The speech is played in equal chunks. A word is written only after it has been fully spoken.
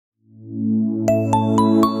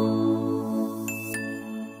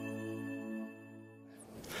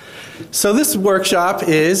So this workshop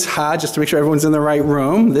is, just to make sure everyone's in the right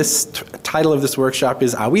room, this title of this workshop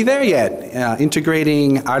is, Are We There Yet?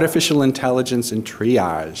 Integrating Artificial Intelligence in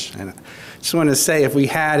Triage. And I just want to say, if we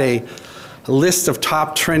had a list of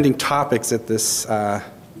top trending topics at this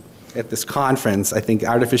conference, I think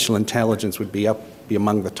artificial intelligence would be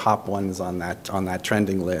among the top ones on that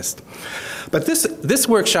trending list. But this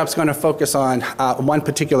workshop is going to focus on one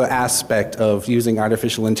particular aspect of using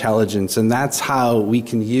artificial intelligence, and that's how we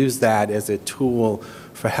can use that as a tool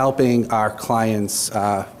for helping our clients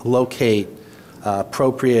locate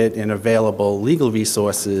appropriate and available legal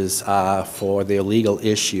resources for their legal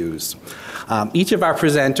issues. Each of our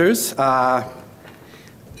presenters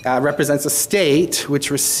represents a state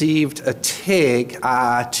which received a TIG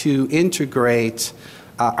to integrate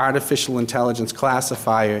artificial intelligence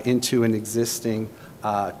classifier into an existing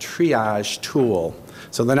triage tool.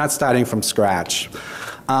 So they're not starting from scratch.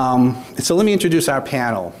 So let me introduce our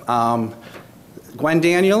panel. Gwen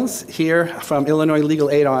Daniels here from Illinois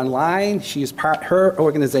Legal Aid Online. Her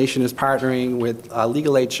organization is partnering with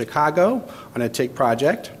Legal Aid Chicago on a TIG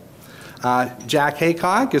project. Jack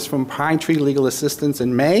Haycock is from Pine Tree Legal Assistance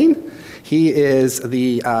in Maine. He is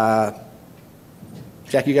the,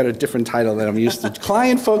 Jack, you got a different title than I'm used to.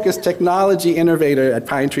 Client-focused technology innovator at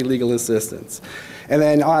Pine Tree Legal Assistance. And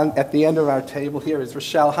then at the end of our table here is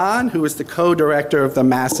Rochelle Hahn, who is the co-director of the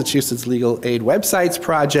Massachusetts Legal Aid Websites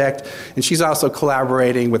Project. And she's also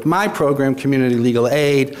collaborating with my program, Community Legal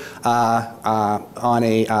Aid, on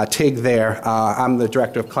a TIG there. I'm the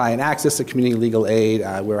director of client access at Community Legal Aid,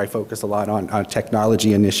 where I focus a lot on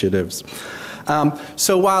technology initiatives.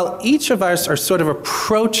 So while each of us are sort of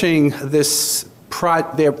approaching this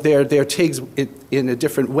their TIGs in a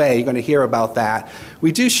different way, you're going to hear about that,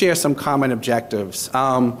 we do share some common objectives.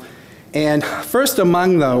 And first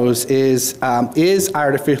among those is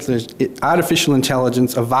artificial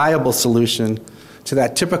intelligence a viable solution to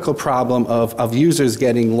that typical problem of users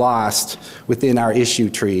getting lost within our issue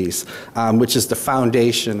trees, which is the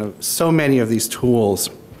foundation of so many of these tools.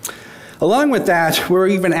 Along with that, we're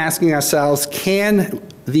even asking ourselves, can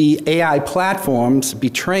the AI platforms be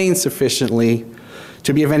trained sufficiently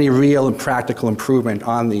to be of any real and practical improvement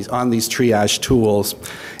on these triage tools?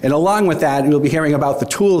 And along with that, we'll be hearing about the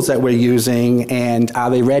tools that we're using and are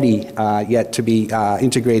they ready yet to be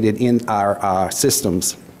integrated in our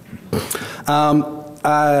systems.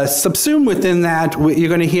 Subsumed within that, you're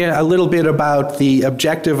going to hear a little bit about the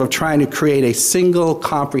objective of trying to create a single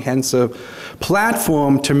comprehensive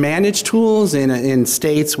platform to manage tools in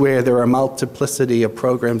states where there are a multiplicity of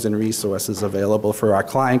programs and resources available for our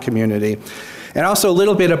client community. And also a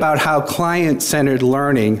little bit about how client-centered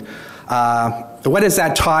learning, what has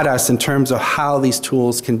that taught us in terms of how these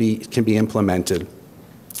tools can be implemented.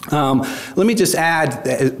 Let me just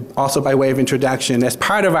add, also by way of introduction, as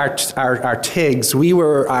part of our TIGs, we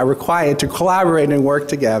were required to collaborate and work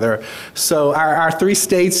together. So our three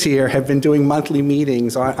states here have been doing monthly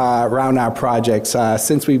meetings around our projects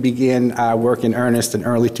since we began work in earnest in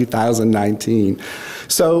early 2019.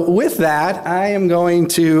 So with that, I am going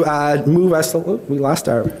to move us, we lost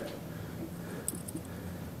our...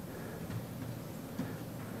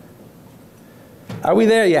 Are we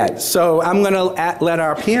there yet? So I'm going to let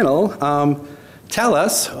our panel tell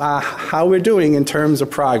us how we're doing in terms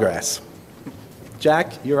of progress.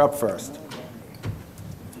 Jack, you're up first.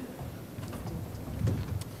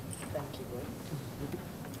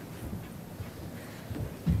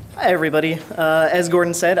 Hi, everybody. As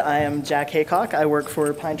Gordon said, I am Jack Haycock. I work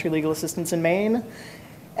for Pine Tree Legal Assistance in Maine.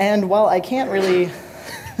 And while I can't really,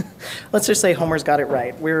 let's just say Homer's got it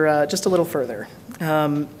right, we're just a little further.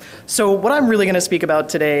 So what I'm really going to speak about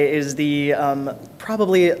today is the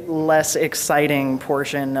probably less exciting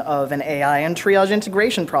portion of an AI and triage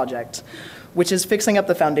integration project, which is fixing up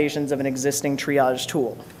the foundations of an existing triage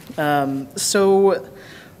tool. So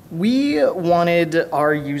we wanted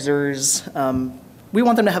our users, we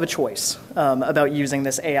want them to have a choice about using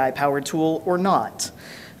this AI-powered tool or not.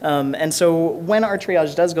 And so when our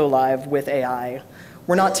triage does go live with AI,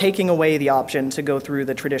 we're not taking away the option to go through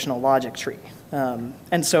the traditional logic tree.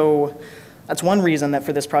 And so that's one reason that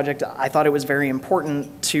for this project, I thought it was very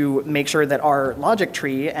important to make sure that our logic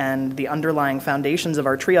tree and the underlying foundations of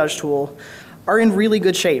our triage tool are in really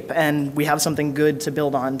good shape, and we have something good to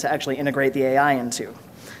build on to actually integrate the AI into.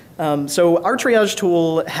 So our triage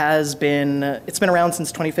tool has been, it's been around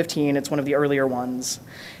since 2015. It's one of the earlier ones.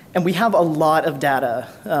 And we have a lot of data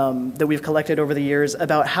that we've collected over the years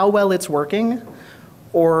about how well it's working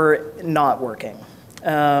or not working.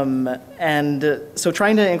 And so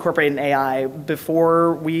trying to incorporate an AI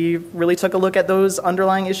before we really took a look at those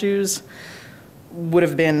underlying issues would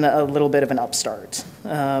have been a little bit of an upstart.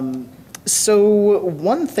 So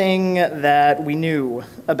one thing that we knew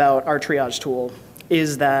about our triage tool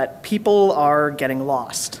is that people are getting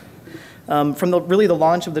lost. From really the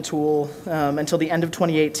launch of the tool until the end of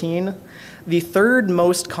 2018, the third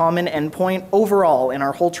most common endpoint overall in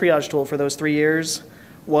our whole triage tool for those 3 years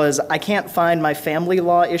was, I can't find my family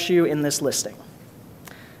law issue in this listing.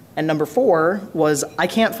 And number 4 was, I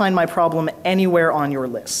can't find my problem anywhere on your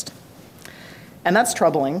list. And that's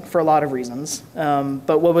troubling for a lot of reasons.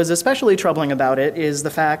 But what was especially troubling about it is the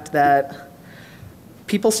fact that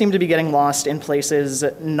people seem to be getting lost in places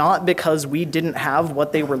not because we didn't have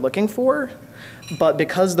what they were looking for, but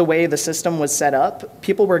because the way the system was set up,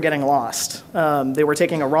 people were getting lost. They were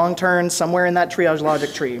taking a wrong turn somewhere in that triage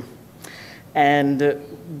logic tree. And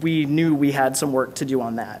we knew we had some work to do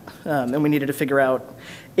on that. And we needed to figure out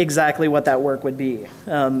exactly what that work would be.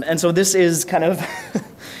 And so this is kind of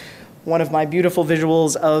one of my beautiful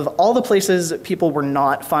visuals of all the places people were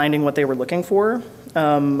not finding what they were looking for.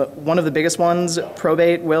 One of the biggest ones,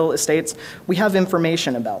 probate, will, estates, we have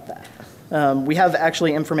information about that. We have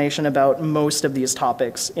actually information about most of these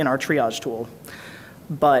topics in our triage tool,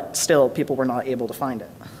 but still people were not able to find it.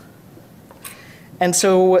 And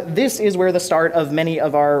so this is where the start of many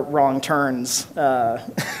of our wrong turns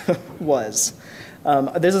was.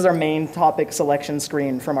 This is our main topic selection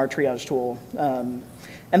screen from our triage tool.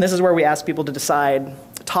 And this is where we ask people to decide,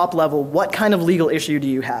 top level, what kind of legal issue do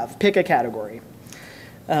you have? Pick a category.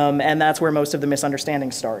 And that's where most of the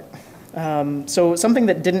misunderstandings start. So something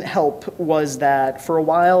that didn't help was that for a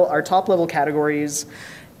while, our top level categories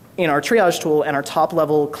in our triage tool and our top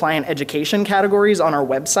level client education categories on our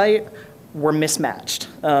website were mismatched.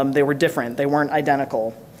 They were different, they weren't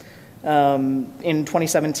identical. In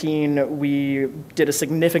 2017, we did a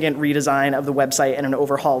significant redesign of the website and an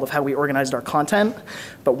overhaul of how we organized our content,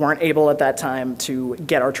 but weren't able at that time to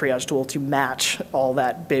get our triage tool to match all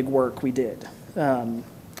that big work we did.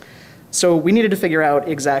 So we needed to figure out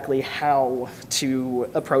exactly how to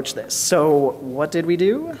approach this. So what did we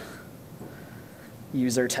do?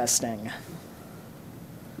 User testing.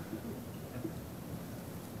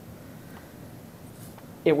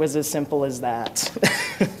 It was as simple as that.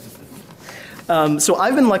 So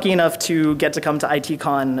I've been lucky enough to get to come to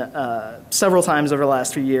ITCon several times over the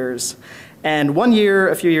last few years. And one year,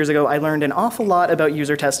 a few years ago, I learned an awful lot about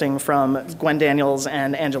user testing from Gwen Daniels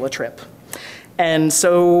and Angela Tripp. And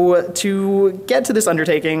so to get to this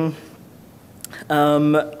undertaking,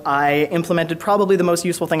 I implemented probably the most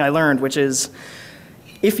useful thing I learned, which is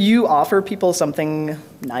if you offer people something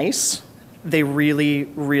nice, they really,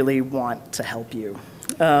 really want to help you.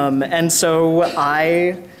 And so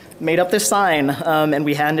I made up this sign, and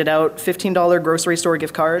we handed out $15 grocery store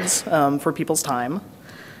gift cards for people's time.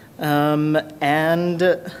 And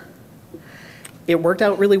it worked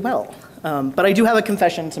out really well. But I do have a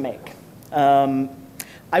confession to make.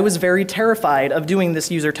 I was very terrified of doing this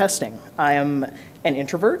user testing. I am an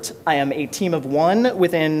introvert. I am a team of one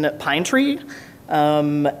within Pine Tree.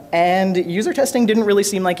 And user testing didn't really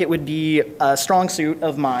seem like it would be a strong suit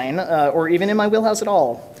of mine, or even in my wheelhouse at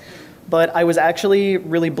all. But I was actually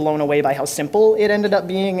really blown away by how simple it ended up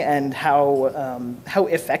being and how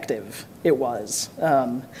effective it was.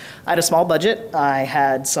 I had a small budget. I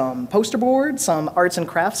had some poster boards, some arts and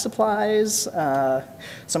crafts supplies,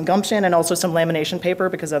 some gumption, and also some lamination paper,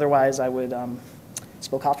 because otherwise I would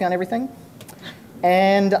spill coffee on everything.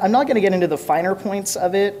 And I'm not going to get into the finer points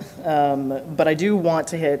of it, but I do want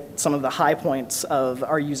to hit some of the high points of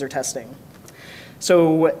our user testing.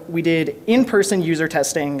 So we did in-person user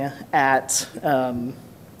testing at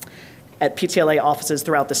PTLA offices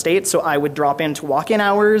throughout the state. So I would drop into walk-in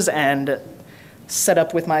hours and set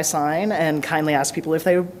up with my sign and kindly ask people if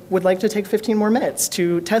they would like to take 15 more minutes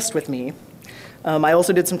to test with me. I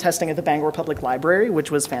also did some testing at the Bangor Public Library,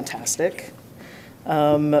 which was fantastic.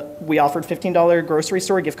 We offered $15 grocery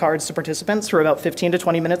store gift cards to participants for about 15 to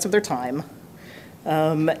 20 minutes of their time.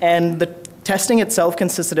 And the testing itself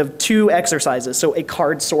consisted of 2 exercises. So a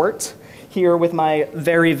card sort, here with my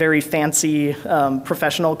very, very fancy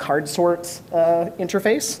professional card sort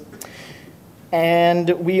interface. And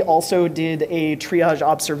we also did a triage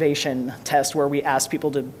observation test where we asked people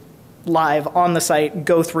to live on the site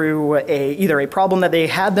go through either a problem that they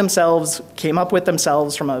had themselves, came up with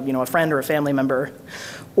themselves from a friend or a family member,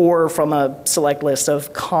 or from a select list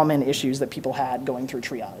of common issues that people had going through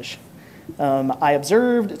triage. I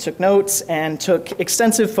observed, took notes, and took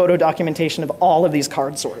extensive photo documentation of all of these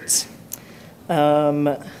card sorts.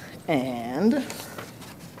 And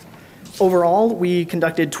overall, we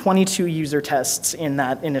conducted 22 user tests in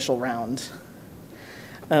that initial round.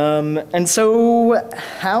 And so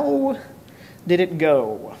how did it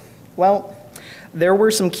go? Well, there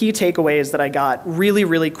were some key takeaways that I got really,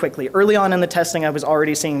 really quickly. Early on in the testing, I was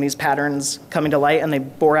already seeing these patterns coming to light, and they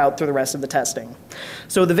bore out through the rest of the testing.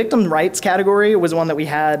 So the victim rights category was one that we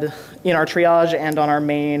had in our triage and on our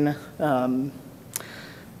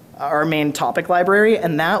main topic library,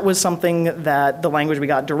 and that was something that the language we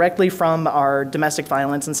got directly from our domestic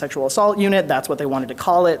violence and sexual assault unit. That's what they wanted to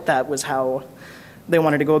call it. That was how they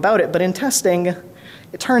wanted to go about it. But in testing,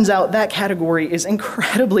 it turns out that category is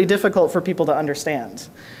incredibly difficult for people to understand.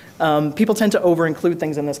 People tend to over-include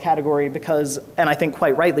things in this category because, and I think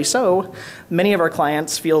quite rightly so, many of our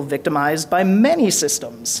clients feel victimized by many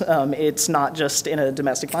systems. It's not just in a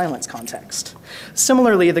domestic violence context.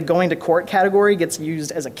 Similarly, the going to court category gets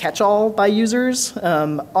used as a catch-all by users,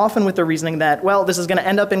 often with the reasoning that, well, this is going to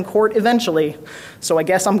end up in court eventually, so I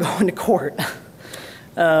guess I'm going to court.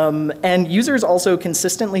 And users also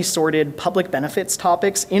consistently sorted public benefits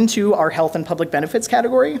topics into our health and public benefits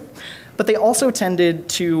category, but they also tended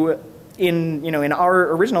to, in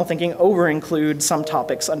our original thinking, over-include some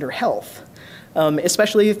topics under health,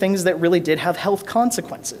 especially things that really did have health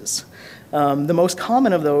consequences. The most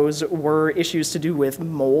common of those were issues to do with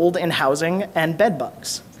mold in housing and bed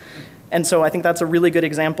bugs. And so I think that's a really good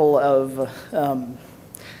example of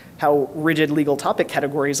how rigid legal topic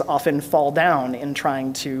categories often fall down in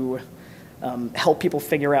trying to help people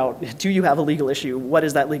figure out, do you have a legal issue? What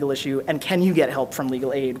is that legal issue? And can you get help from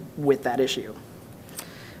legal aid with that issue?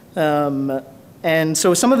 And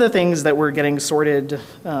so some of the things that were getting sorted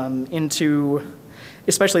into,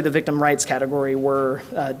 especially the victim rights category, were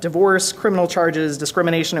divorce, criminal charges,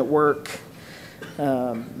 discrimination at work.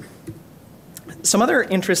 Some other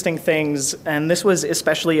interesting things, and this was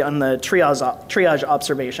especially on the triage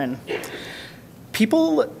observation,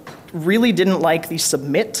 people really didn't like the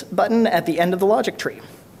submit button at the end of the logic tree.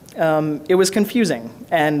 It was confusing,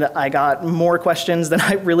 and I got more questions than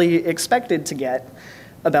I really expected to get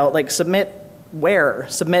about, like, submit where,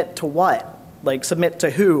 submit to what, like, submit to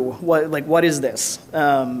who, what is this?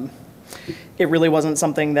 It really wasn't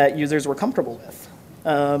something that users were comfortable with.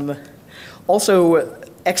 Also,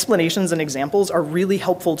 explanations and examples are really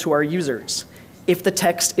helpful to our users if the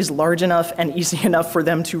text is large enough and easy enough for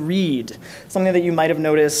them to read. Something that you might have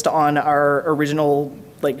noticed on our original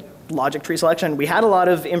logic tree selection, we had a lot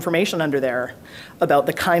of information under there about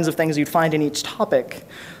the kinds of things you'd find in each topic,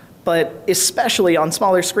 but especially on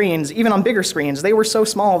smaller screens, even on bigger screens, they were so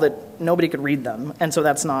small that nobody could read them, and so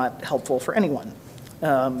that's not helpful for anyone.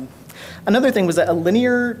 Another thing was that a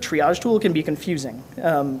linear triage tool can be confusing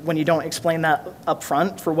when you don't explain that up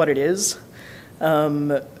front for what it is.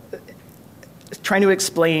 Trying to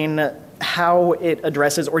explain how it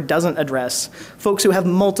addresses or doesn't address folks who have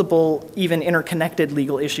multiple, even interconnected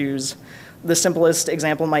legal issues. The simplest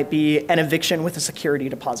example might be an eviction with a security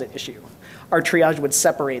deposit issue. Our triage would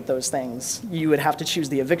separate those things. You would have to choose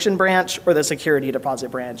the eviction branch or the security deposit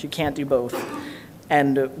branch. You can't do both.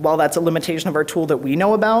 And while that's a limitation of our tool that we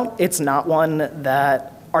know about, it's not one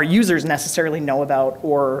that our users necessarily know about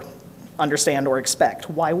or understand or expect.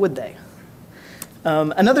 Why would they?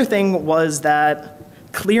 Another thing was that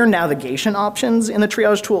clear navigation options in the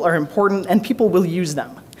triage tool are important, and people will use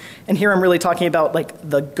them. And here I'm really talking about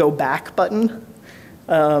the go back button.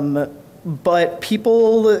 But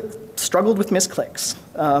people struggled with misclicks.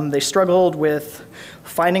 They struggled with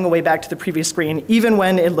finding a way back to the previous screen, even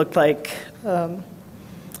when it looked like the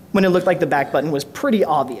back button was pretty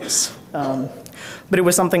obvious. But it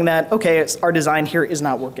was something that, okay, our design here is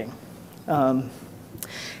not working.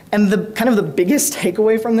 And the biggest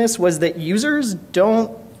takeaway from this was that users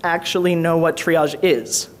don't actually know what triage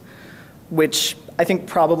is, which I think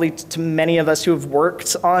probably to many of us who have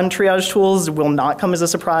worked on triage tools will not come as a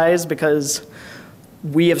surprise, because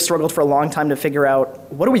we have struggled for a long time to figure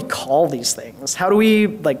out, what do we call these things? How do we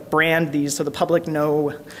brand these so the public know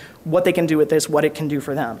what they can do with this, what it can do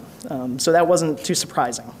for them? So that wasn't too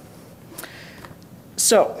surprising.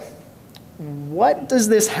 So what does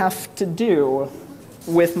this have to do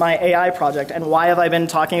with my AI project, and why have I been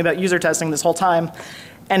talking about user testing this whole time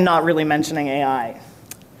and not really mentioning AI?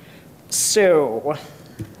 So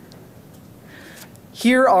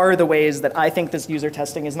here are the ways that I think this user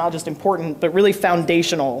testing is not just important, but really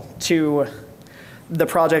foundational to the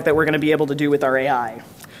project that we're going to be able to do with our AI.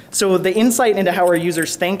 So the insight into how our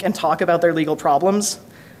users think and talk about their legal problems,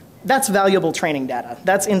 that's valuable training data.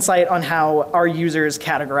 That's insight on how our users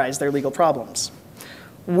categorize their legal problems.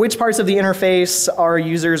 Which parts of the interface are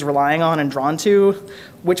users relying on and drawn to?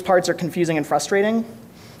 Which parts are confusing and frustrating?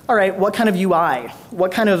 All right, what kind of UI,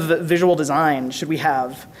 what kind of visual design should we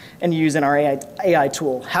have and use in our AI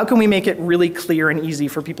tool? How can we make it really clear and easy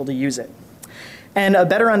for people to use it? And a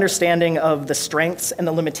better understanding of the strengths and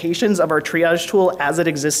the limitations of our triage tool as it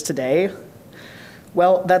exists today,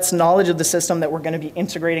 well, that's knowledge of the system that we're going to be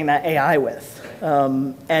integrating that AI with.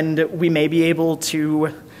 And we may be able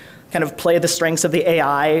to kind of play the strengths of the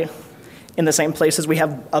AI in the same place as we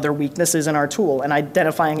have other weaknesses in our tool, and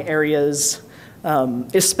identifying areas,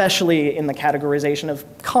 especially in the categorization of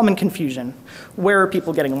common confusion. Where are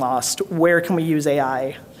people getting lost? Where can we use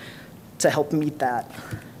AI to help meet that?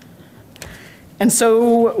 And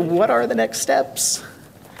so what are the next steps?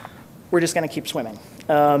 We're just going to keep swimming.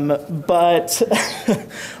 But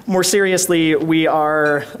more seriously,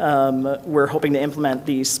 we're hoping to implement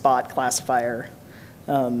the spot classifier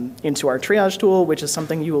into our triage tool, which is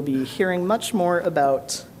something you will be hearing much more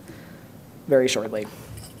about very shortly.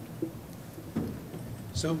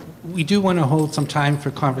 So we do want to hold some time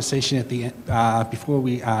for conversation at the end, before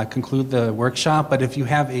we conclude the workshop, but if you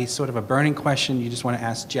have a sort of a burning question you just want to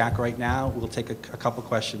ask Jack right now, we'll take a couple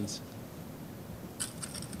questions.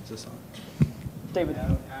 Is this on? David.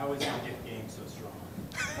 How is your gift game so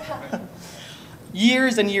strong?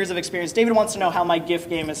 Years and years of experience. David wants to know how my GIF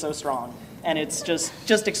game is so strong, and it's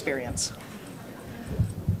just experience.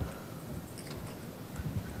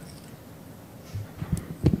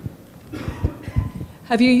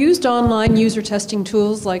 Have you used online user testing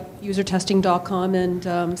tools like usertesting.com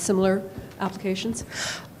and similar applications?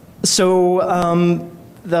 So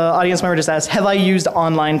the audience member just asked, have I used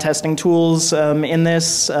online testing tools in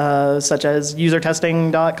this, such as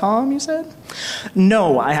usertesting.com, you said?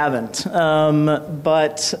 No, I haven't,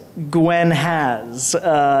 but Gwen has.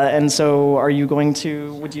 And so are you going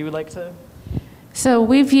to, would you like to? So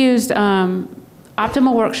we've used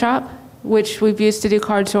Optimal Workshop, which we've used to do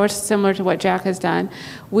card source, similar to what Jack has done.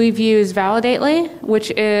 We've used Validately,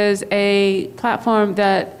 which is a platform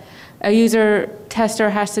that a user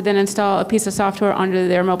tester has to then install a piece of software onto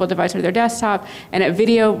their mobile device or their desktop, and it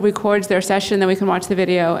video records their session, then we can watch the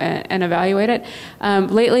video and evaluate it.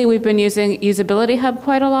 Lately, we've been using Usability Hub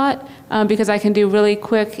quite a lot because I can do really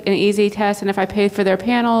quick and easy tests, and if I pay for their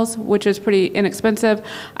panels, which is pretty inexpensive,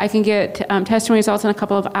 I can get testing results in a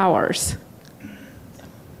couple of hours.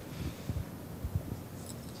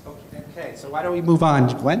 Okay, so why don't we move on,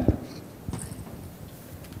 Gwen?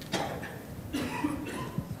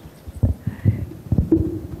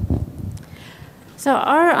 So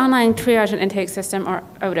our online triage and intake system, or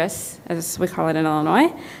OTIS, as we call it in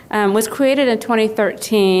Illinois, was created in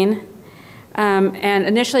 2013 and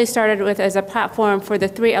initially started with as a platform for the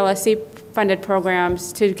 3 LSC funded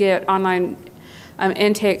programs to get online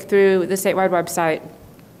intake through the statewide website.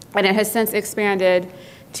 And it has since expanded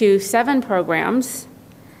to 7 programs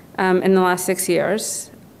in the last 6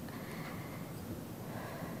 years.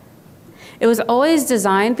 It was always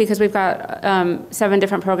designed, because we've got 7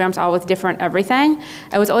 different programs, all with different everything.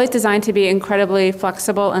 It was always designed to be incredibly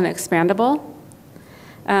flexible and expandable.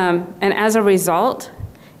 And as a result,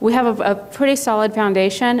 we have a pretty solid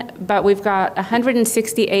foundation, but we've got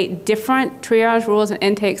 168 different triage rules and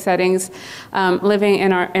intake settings living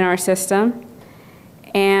in our system.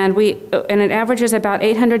 And it averages about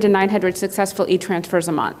 800 to 900 successful e-transfers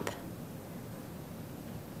a month.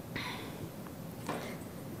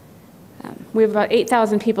 We have about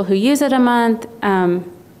 8,000 people who use it a month.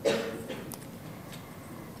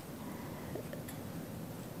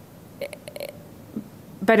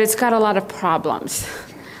 But it's got a lot of problems.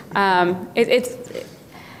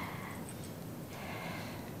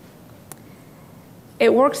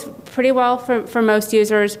 It works pretty well for most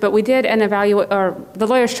users, but we did an the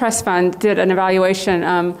Lawyers Trust Fund did an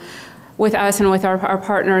evaluation with us and with our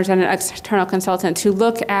partners and an external consultant to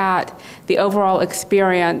look at the overall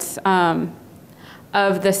experience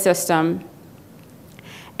of the system.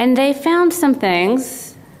 And they found some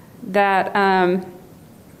things that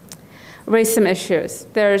raise some issues.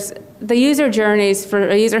 There's the user journeys for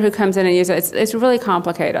a user who comes in and uses it. It's really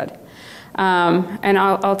complicated. And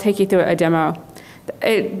I'll take you through a demo.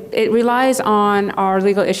 It relies on our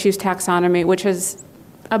legal issues taxonomy, which is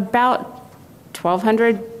about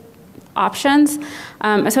 1,200 options.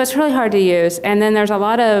 So it's really hard to use. And then there's a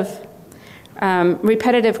lot of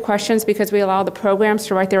repetitive questions because we allow the programs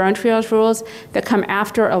to write their own triage rules that come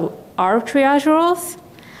after our triage rules.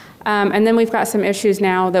 And then we've got some issues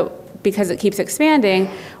now that, because it keeps expanding,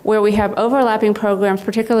 where we have overlapping programs,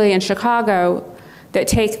 particularly in Chicago, that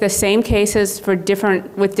take the same cases with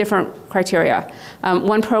different criteria.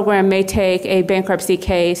 One program may take a bankruptcy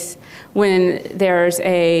case when there's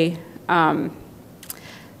a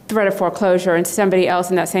threat of foreclosure, and somebody else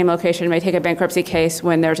in that same location may take a bankruptcy case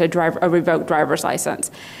when there's a revoked driver's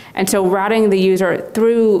license. And so routing the user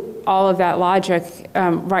through all of that logic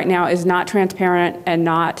right now is not transparent and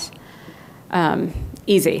not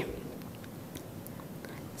easy.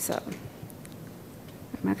 So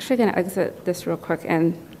I'm actually going to exit this real quick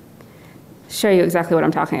and show you exactly what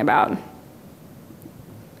I'm talking about.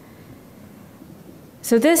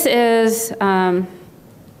 So this is, let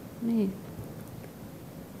me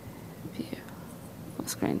view full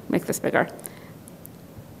screen, make this bigger.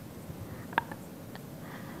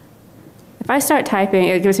 If I start typing,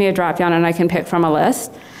 it gives me a drop down and I can pick from a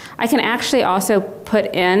list. I can actually also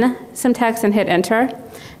put in some text and hit enter,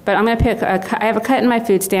 but I'm going to pick, I have a cut in my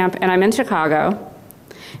food stamp and I'm in Chicago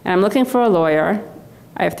and I'm looking for a lawyer.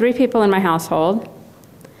 I have 3 people in my household.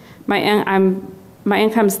 My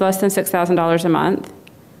income's less than $6,000 a month.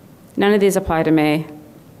 None of these apply to me.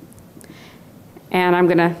 And I'm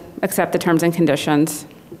going to accept the terms and conditions.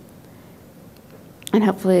 And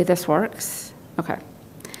hopefully this works. Okay.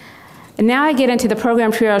 And now I get into the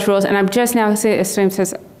program triage rules, and I'm just now, it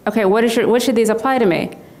says, okay, what should these apply to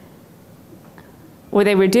me? Were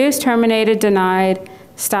they reduced, terminated, denied,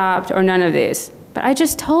 stopped, or none of these? But I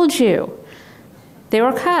just told you. They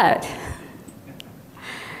were cut.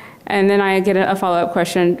 And then I get a follow-up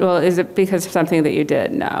question, well, is it because of something that you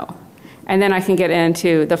did? No. And then I can get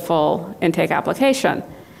into the full intake application.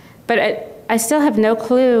 But I still have no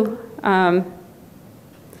clue,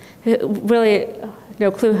 really no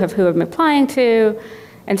clue of who I'm applying to.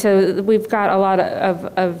 And so we've got a lot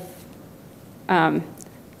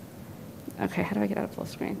okay, how do I get out of full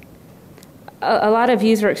screen? A lot of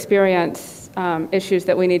user experience issues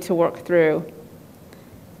that we need to work through.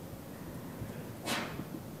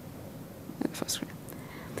 Full screen.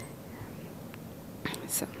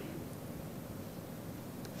 So,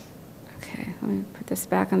 okay, let me put this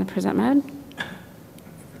back on the present mode.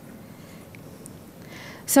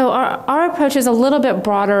 So our approach is a little bit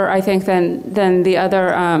broader, I think, than the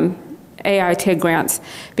other AI TIG grants,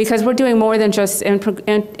 because we're doing more than just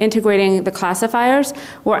integrating the classifiers.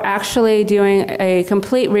 We're actually doing a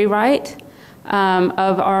complete rewrite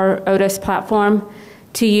of our Otis platform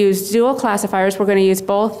to use dual classifiers. We're going to use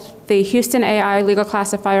both the Houston AI legal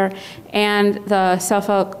classifier and the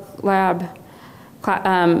Suffolk Lab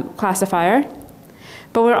classifier.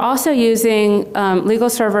 But we're also using Legal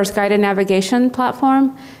Server's guided navigation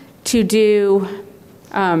platform to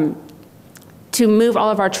to move all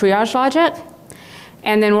of our triage logic.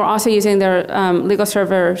 And then we're also using their Legal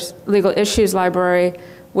Server's legal issues library,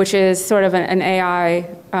 which is sort of an AI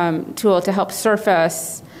tool to help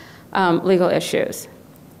surface legal issues.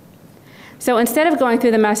 So instead of going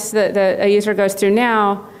through the mess that a user goes through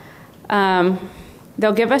now,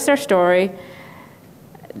 they'll give us their story.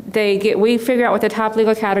 We figure out what the top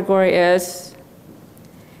legal category is.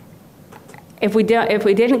 If we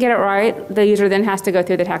didn't get it right, the user then has to go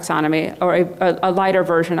through the taxonomy or a lighter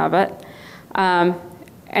version of it.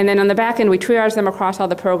 And then on the back end, we triage them across all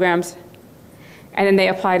the programs, and then they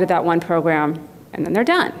apply to that one program, and then they're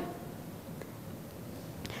done.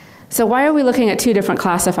 So why are we looking at 2 different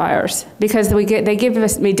classifiers? Because they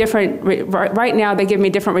give me different, right now they give me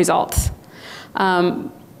different results.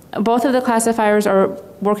 Both of the classifiers are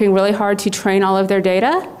working really hard to train all of their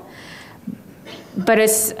data, but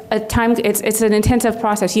it's an intensive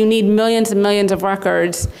process. You need millions and millions of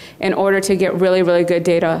records in order to get really, really good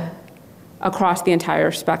data across the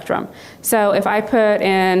entire spectrum. So if I put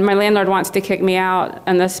in, my landlord wants to kick me out,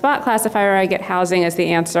 and the spot classifier, I get housing as the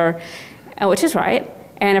answer, which is right.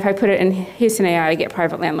 And if I put it in Houston AI, I get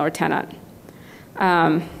private landlord tenant.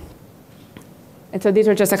 And so these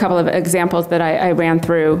are just a couple of examples that I ran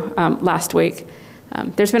through last week.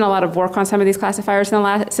 There's been a lot of work on some of these classifiers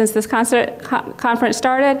since this conference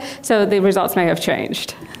started, so the results may have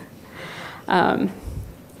changed.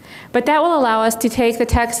 But that will allow us to take the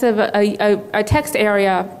text of a text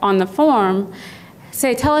area on the form,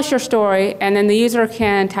 say, tell us your story, and then the user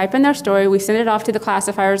can type in their story. We send it off to the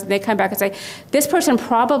classifiers, and they come back and say, this person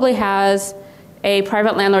probably has a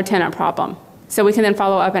private landlord-tenant problem. So we can then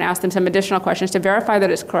follow up and ask them some additional questions to verify that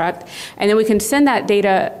it's correct, and then we can send that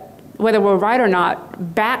data, whether we're right or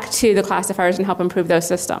not, back to the classifiers and help improve those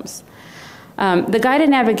systems. The guided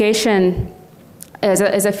navigation is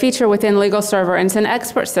a feature within Legal Server, and it's an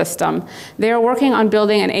expert system. They are working on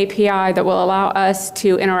building an API that will allow us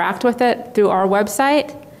to interact with it through our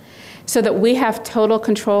website so that we have total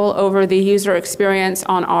control over the user experience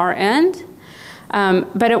on our end.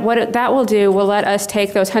 But that will do will let us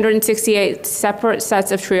take those 168 separate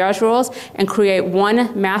sets of triage rules and create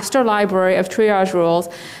one master library of triage rules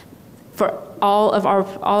for all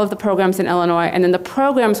of the programs in Illinois, and then the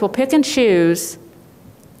programs will pick and choose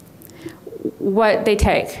what they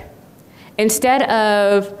take. Instead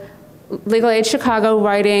of Legal Aid Chicago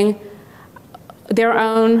writing their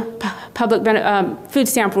own public food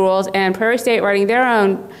stamp rules, and Prairie State writing their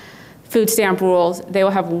own food stamp rules. They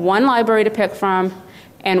will have one library to pick from,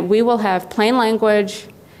 and we will have plain language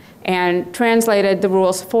and translated the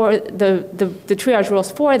rules for the triage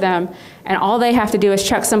rules for them, and all they have to do is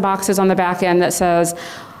check some boxes on the back end that says,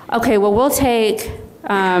 okay, well, we'll take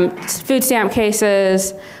food stamp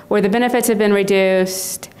cases where the benefits have been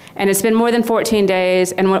reduced and it's been more than 14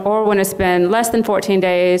 days, or when it's been less than 14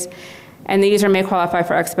 days, and the user may qualify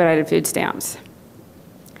for expedited food stamps.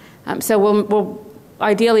 So we'll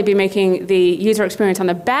ideally be making the user experience on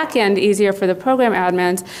the back end easier for the program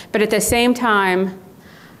admins, but at the same time,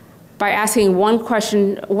 by asking one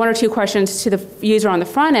or two questions to the user on the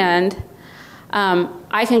front end,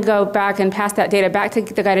 I can go back and pass that data back to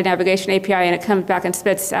the guided navigation API, and it comes back and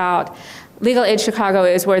spits out, Legal Aid Chicago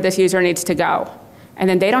is where this user needs to go. And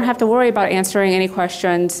then they don't have to worry about answering any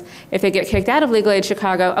questions. If they get kicked out of Legal Aid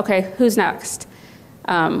Chicago, okay, who's next?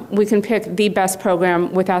 We can pick the best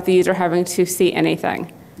program without the user having to see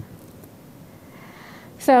anything.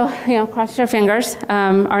 So, cross your fingers.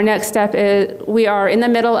 Our next step is, we are in the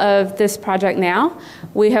middle of this project now.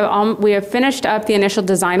 We have finished up the initial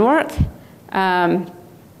design work. And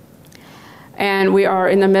we are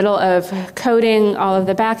in the middle of coding all of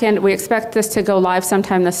the back end. We expect this to go live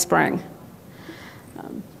sometime this spring.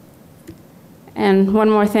 And one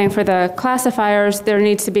more thing for the classifiers, there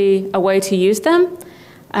needs to be a way to use them.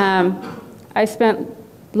 I spent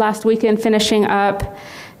last weekend finishing up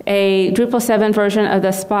a Drupal 7 version of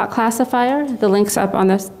the Spot classifier. The link's up on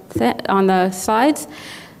the slides.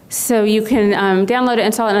 So you can download it,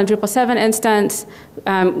 install it in a Drupal 7 instance,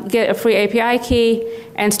 get a free API key,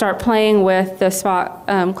 and start playing with the Spot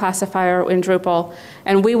classifier in Drupal.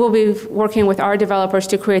 And we will be working with our developers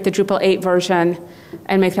to create the Drupal 8 version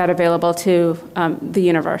and make that available to the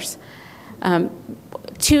universe.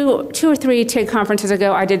 Two or three TIG conferences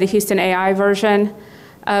ago, I did the Houston AI version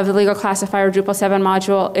of the legal classifier Drupal 7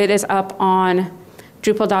 module. It is up on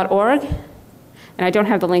Drupal.org. And I don't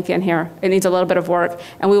have the link in here. It needs a little bit of work.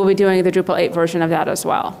 And we will be doing the Drupal 8 version of that as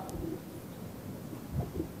well.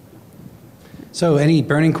 So any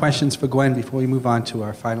burning questions for Gwen before we move on to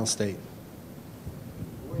our final state?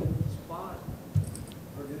 When Spot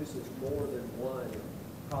produces more than one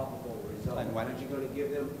probable result, are you going to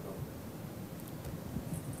give them?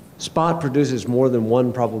 Spot produces more than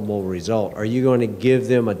one probable result. Are you going to give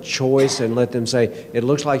them a choice and let them say, it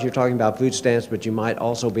looks like you're talking about food stamps, but you might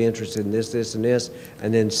also be interested in this, this, and this,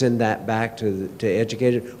 and then send that back to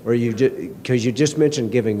educated? Or because you just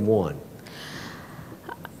mentioned giving one.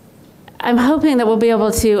 I'm hoping that we'll be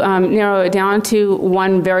able to narrow it down to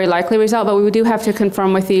one very likely result, but we do have to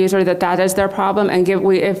confirm with the user that that is their problem. And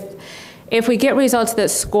if we get results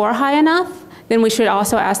that score high enough, then we should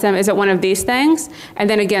also ask them, is it one of these things? And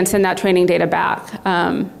then again, send that training data back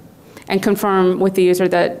and confirm with the user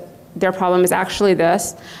that their problem is actually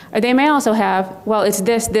this. Or they may also have, well, it's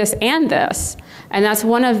this, this, and this. And that's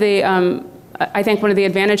one of the, I think one of the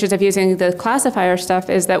advantages of using the classifier stuff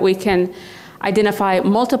is that we can identify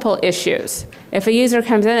multiple issues. If a user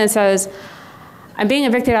comes in and says, I'm being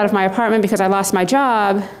evicted out of my apartment because I lost my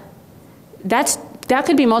job, that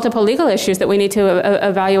could be multiple legal issues that we need to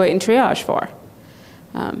evaluate and triage for.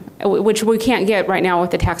 Which we can't get right now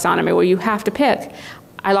with the taxonomy, where you have to pick,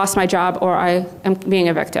 I lost my job or I am being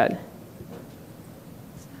evicted.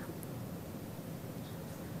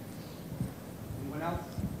 Anyone else?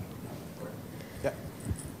 Yeah.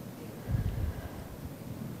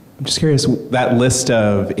 I'm just curious, that list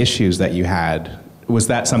of issues that you had, was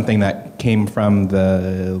that something that came from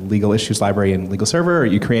the legal issues library and legal server? Or are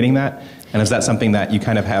you creating that? And is that something that you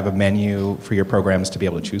kind of have a menu for your programs to be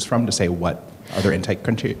able to choose from to say what other intake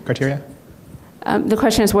criteria? The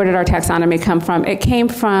question is, where did our taxonomy come from? It came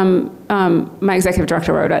from, my executive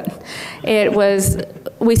director wrote it. It was,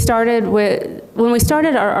 when we started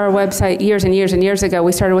our website years and years and years ago,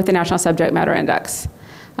 we started with the National Subject Matter Index,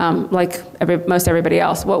 like most everybody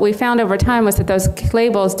else. What we found over time was that those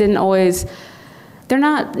labels didn't always, they're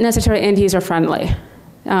not necessarily end user friendly.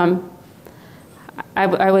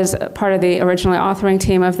 I was part of the originally authoring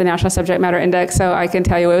team of the National Subject Matter Index, so I can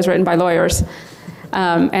tell you it was written by lawyers.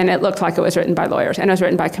 And it looked like it was written by lawyers, and it was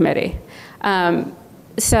written by committee.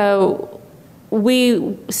 So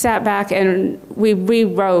we sat back and we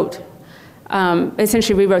rewrote,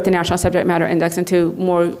 essentially rewrote the National Subject Matter Index into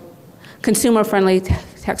more consumer-friendly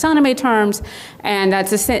taxonomy terms, and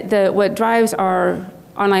that's what drives our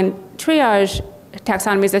online triage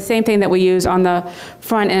taxonomy is the same thing that we use on the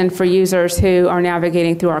front end for users who are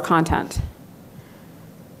navigating through our content.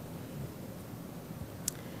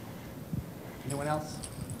 Anyone else?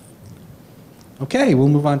 Okay, we'll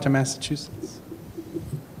move on to Massachusetts.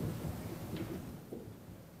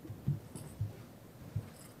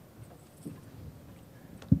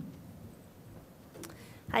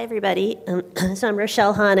 Hi, everybody. So I'm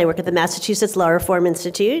Rochelle Hahn. I work at the Massachusetts Law Reform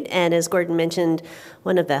Institute, and as Gordon mentioned,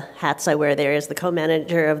 one of the hats I wear there is the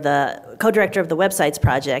co-director of the Websites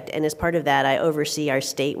Project, and as part of that, I oversee our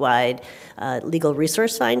statewide legal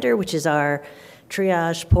resource finder, which is our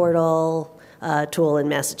triage portal tool in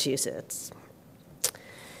Massachusetts.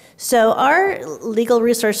 So our legal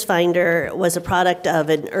resource finder was a product of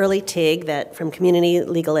an early TIG from Community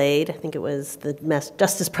Legal Aid. I think it was the Mass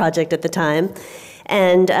Justice Project at the time.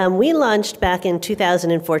 And we launched back in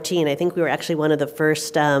 2014. I think we were actually one of the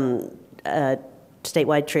first statewide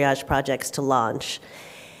triage projects to launch.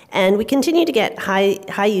 And we continue to get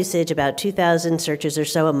high usage, about 2,000 searches or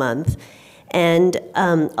so a month. And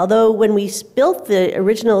although when we built the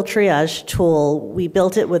original triage tool, we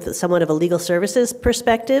built it with somewhat of a legal services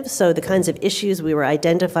perspective. So the kinds of issues we were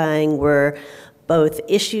identifying were both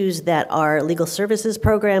issues that our legal services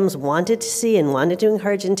programs wanted to see and wanted to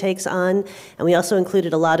encourage intakes on. And we also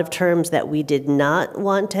included a lot of terms that we did not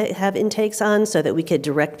want to have intakes on so that we could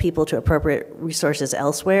direct people to appropriate resources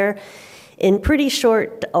elsewhere. In pretty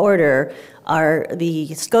short order,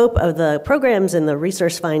 the scope of the programs in the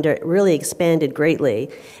Resource Finder really expanded greatly,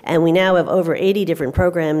 and we now have over 80 different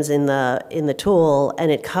programs in the tool, and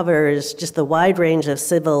it covers just the wide range of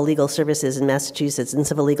civil legal services in Massachusetts and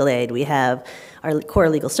civil legal aid. We have our core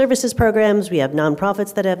legal services programs, we have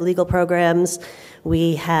nonprofits that have legal programs,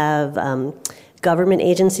 we have government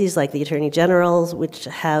agencies like the Attorney General's, which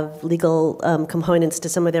have legal components to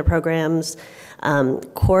some of their programs,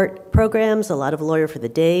 court programs, a lot of Lawyer for the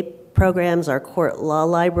Day programs. Our court law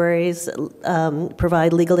libraries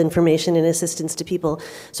provide legal information and assistance to people.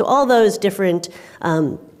 So all those different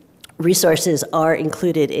resources are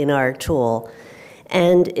included in our tool.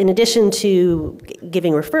 And in addition to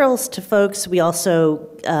giving referrals to folks, we also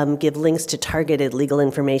give links to targeted legal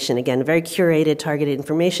information. Again, very curated, targeted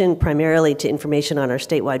information, primarily to information on our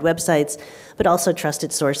statewide websites, but also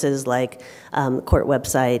trusted sources like court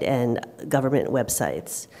website and government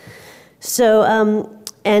websites. So,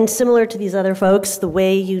 and similar to these other folks, the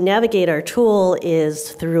way you navigate our tool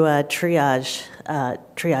is through a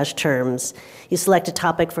triage terms. You select a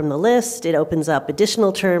topic from the list, it opens up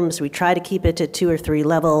additional terms. We try to keep it to 2 or 3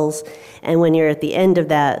 levels, and when you're at the end of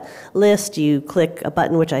that list, you click a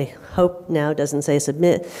button, which I hope now doesn't say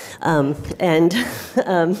submit, and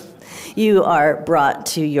you are brought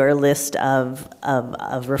to your list of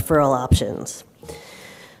referral options.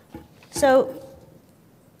 So,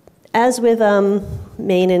 as with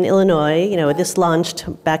Maine and Illinois, this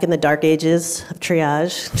launched back in the dark ages of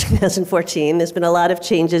triage, 2014. There's been a lot of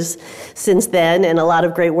changes since then and a lot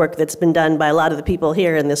of great work that's been done by a lot of the people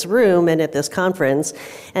here in this room and at this conference.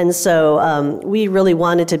 And so we really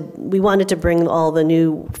wanted to bring all the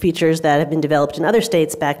new features that have been developed in other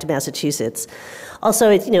states back to Massachusetts.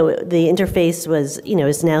 Also, the interface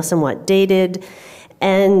is now somewhat dated.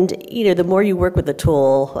 And, the more you work with the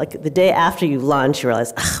tool, like the day after you launch, you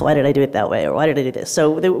realize, why did I do it that way? Or why did I do this?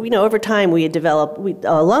 So, over time, we had developed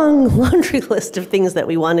a long laundry list of things that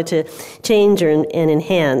we wanted to change and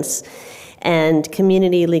enhance. And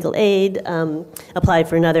Community Legal Aid applied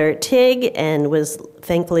for another TIG and was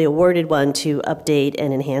thankfully awarded one to update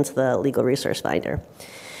and enhance the Legal Resource Finder.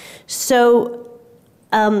 So,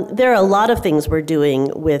 there are a lot of things we're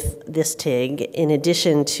doing with this TIG in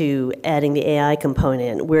addition to adding the AI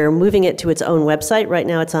component. We're moving it to its own website. Right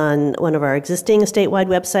now it's on one of our existing statewide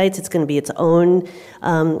websites. It's going to be its own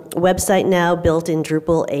website now, built in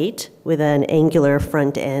Drupal 8 with an Angular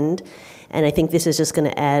front end. And I think this is just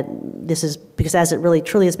going to because as it really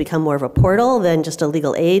truly has become more of a portal than just a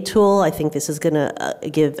legal aid tool, I think this is going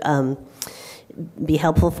to be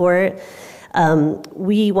helpful for it.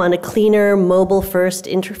 We want a cleaner mobile-first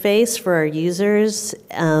interface for our users.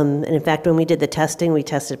 And in fact, when we did the testing, we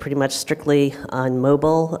tested pretty much strictly on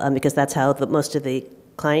mobile because that's how most of the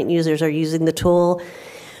client users are using the tool.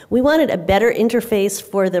 We wanted a better interface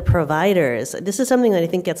for the providers. This is something that I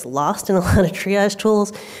think gets lost in a lot of triage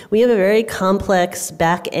tools. We have a very complex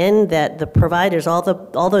back end that the providers, all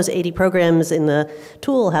those 80 programs in the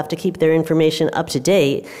tool have to keep their information up to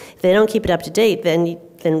date. If they don't keep it up to date,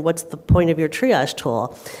 then what's the point of your triage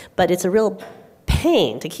tool? But it's a real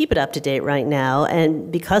pain to keep it up to date right now,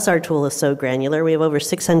 and because our tool is so granular, we have over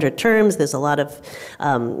 600 terms, there's a lot of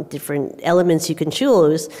different elements you can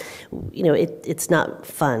choose, it's not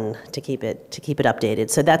fun to keep it updated.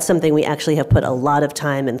 So that's something we actually have put a lot of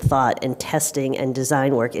time and thought and testing and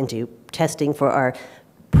design work into, testing for our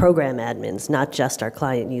program admins, not just our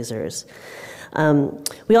client users.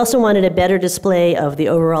 We also wanted a better display of the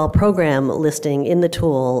overall program listing in the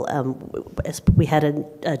tool. We had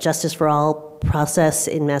a Justice for All process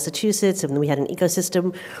in Massachusetts, and we had an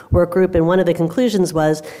ecosystem work group, and one of the conclusions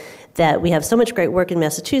was that we have so much great work in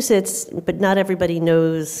Massachusetts, but not everybody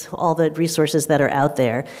knows all the resources that are out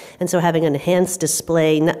there. And so having an enhanced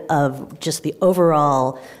display of just the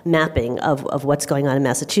overall mapping of what's going on in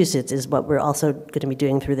Massachusetts is what we're also going to be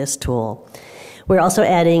doing through this tool. We're also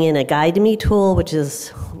adding in a Guide Me tool, which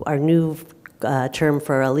is our new term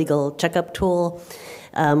for a legal checkup tool,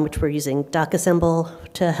 which we're using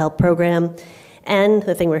DocAssemble to help program. And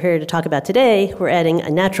the thing we're here to talk about today, we're adding a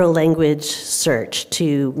natural language search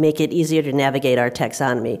to make it easier to navigate our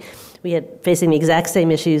taxonomy. We had facing the exact same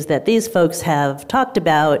issues that these folks have talked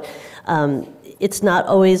about. It's not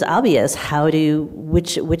always obvious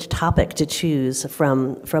which topic to choose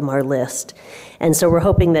from our list. And so we're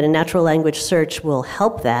hoping that a natural language search will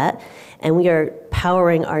help that. And we are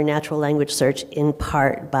powering our natural language search in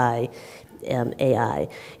part by AI.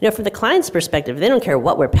 From the client's perspective, they don't care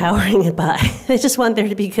what we're powering it by. They just want there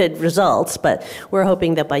to be good results. But we're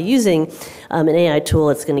hoping that by using an AI tool,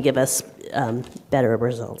 it's going to give us better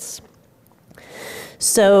results.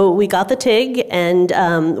 So we got the TIG,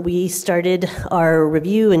 and we started our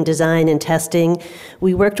review and design and testing.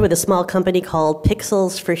 We worked with a small company called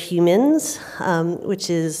Pixels for Humans, which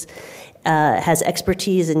has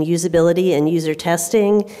expertise in usability and user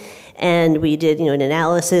testing. And we did an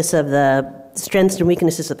analysis of the strengths and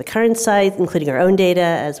weaknesses of the current site, including our own data.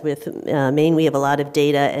 As with Maine, we have a lot of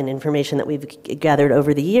data and information that we've gathered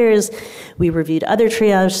over the years. We reviewed other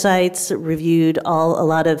triage sites, reviewed a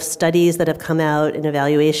lot of studies that have come out and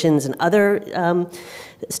evaluations in other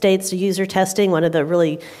states user testing. One of the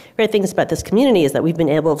really great things about this community is that we've been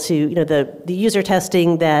able to, the user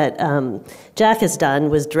testing that Jack has done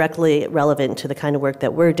was directly relevant to the kind of work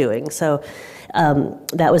that we're doing. So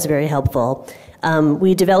that was very helpful.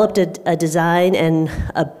 We developed a design, and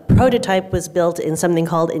a prototype was built in something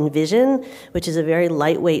called Envision, which is a very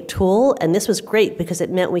lightweight tool. And this was great because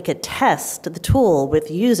it meant we could test the tool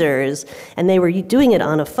with users, and they were doing it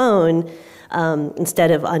on a phone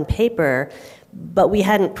instead of on paper. But we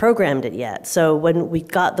hadn't programmed it yet. So when we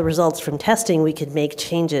got the results from testing, we could make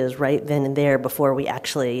changes right then and there before we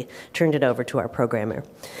actually turned it over to our programmer.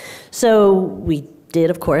 So we did,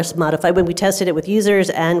 of course, modify. When we tested it with users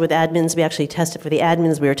and with admins, we actually tested for the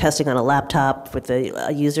admins. We were testing on a laptop. With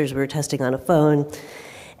the users, we were testing on a phone,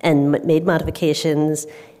 and made modifications.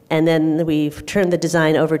 And then we've turned the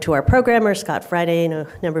design over to our programmer, Scott Friday. A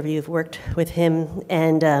number of you have worked with him.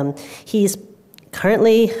 And he's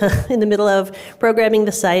currently in the middle of programming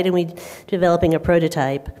the site, and we're developing a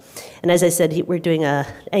prototype. And as I said, we're doing an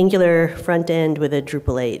Angular front end with a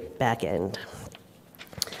Drupal 8 back end.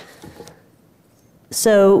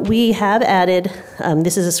 So we have added,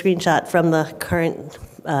 this is a screenshot from the current,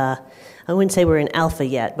 I wouldn't say we're in alpha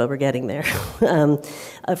yet, but we're getting there,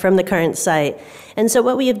 from the current site. And so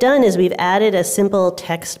what we have done is we've added a simple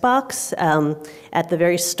text box at the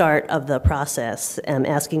very start of the process,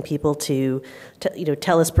 asking people to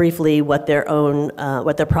tell us briefly what their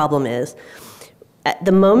problem is. At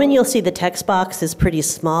the moment, you'll see the text box is pretty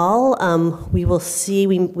small. We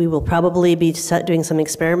will probably be doing some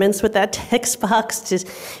experiments with that text box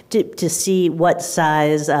to see what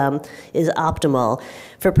size is optimal.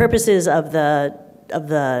 For purposes of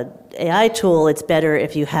the AI tool, it's better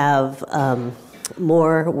if you have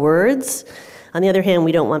more words. On the other hand,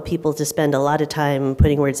 we don't want people to spend a lot of time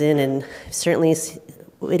putting words in, and certainly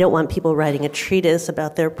we don't want people writing a treatise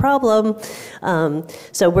about their problem.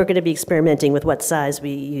 So we're going to be experimenting with what size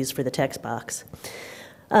we use for the text box.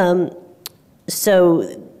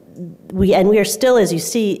 So we are still, as you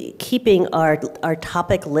see, keeping our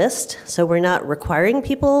topic list. So we're not requiring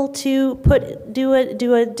people to do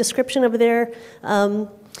a description of their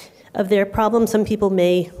problem. Some people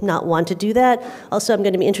may not want to do that. Also, I'm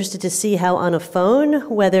going to be interested to see how on a phone,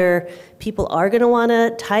 whether people are going to want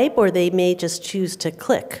to type or they may just choose to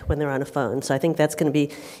click when they're on a phone. So I think that's going to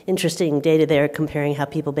be interesting data there, comparing how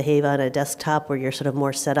people behave on a desktop where you're sort of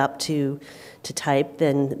more set up to type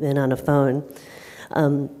than on a phone.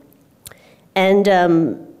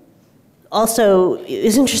 Also, it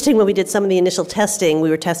was interesting when we did some of the initial testing, we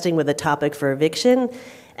were testing with a topic for eviction,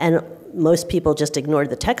 and most people just ignored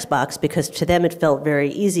the text box because to them it felt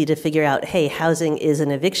very easy to figure out, hey, housing is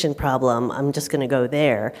an eviction problem, I'm just going to go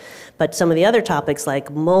there. But some of the other topics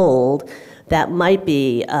like mold, that might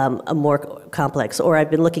be a more complex. Or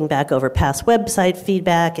I've been looking back over past website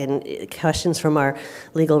feedback and questions from our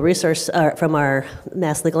legal resource, from our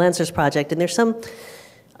Mass Legal Answers project, and there's some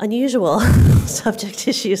unusual subject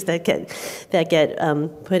issues that get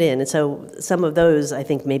put in. And so some of those, I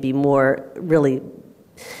think, may be more really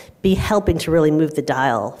be helping to really move the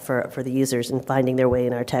dial for the users in finding their way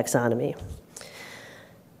in our taxonomy.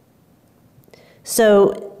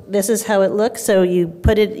 So this is how it looks. So you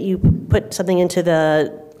put something into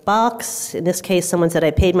the box. In this case, someone said, I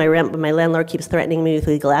paid my rent, but my landlord keeps threatening me with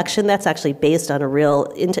legal action. That's actually based on a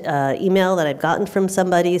real email that I've gotten from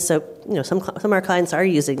somebody. So, some of our clients are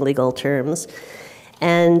using legal terms.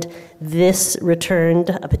 And this returned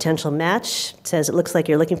a potential match. It says, it looks like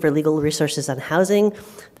you're looking for legal resources on housing.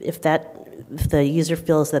 If the user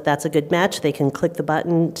feels that that's a good match, they can click the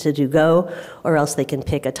button to do go, or else they can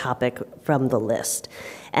pick a topic from the list.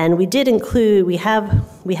 And we did include, we have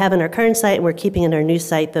in our current site, and we're keeping in our new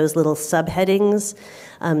site, those little subheadings.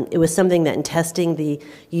 It was something that in testing, the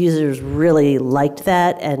users really liked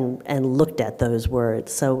that and looked at those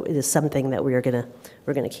words. So it is something that we're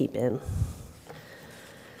gonna keep in.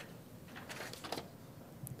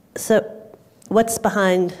 So what's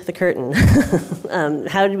behind the curtain?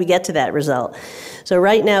 How did we get to that result? So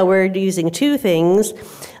right now we're using two things.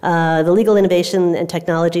 The Legal Innovation and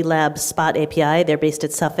Technology Lab Spot API, they're based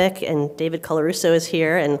at Suffolk, and David Colarusso is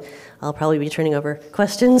here, and I'll probably be turning over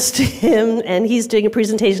questions to him, and he's doing a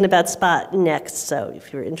presentation about Spot next, so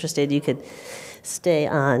if you're interested, you could stay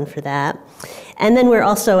on for that. And then we're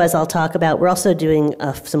also, as I'll talk about, we're also doing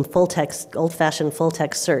some full-text, old-fashioned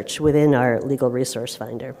full-text search within our legal resource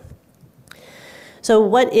finder. So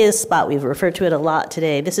what is Spot? We've referred to it a lot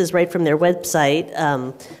today. This is right from their website.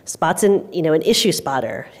 Spot's an issue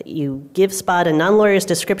spotter. You give Spot a non-lawyer's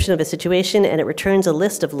description of a situation, and it returns a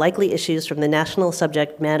list of likely issues from the National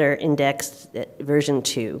Subject Matter Index version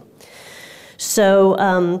 2. So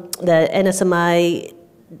the NSMI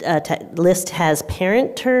list has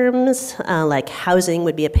parent terms, like housing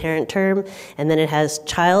would be a parent term, and then it has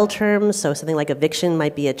child terms, so something like eviction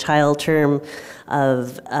might be a child term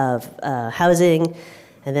of housing,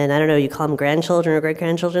 and then, I don't know, you call them grandchildren or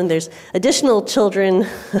great-grandchildren. There's additional children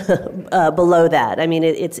below that. I mean,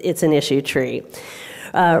 it's an issue tree.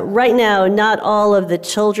 Right now, not all of the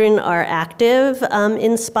children are active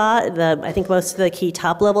in Spot. I think most of the key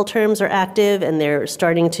top-level terms are active, and they're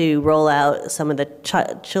starting to roll out some of the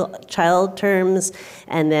child terms,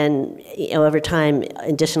 and then over time,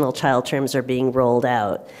 additional child terms are being rolled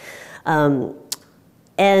out. So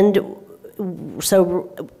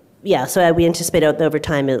we anticipate over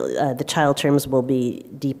time the child terms will be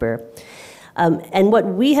deeper. And what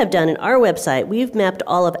we have done in our website, we've mapped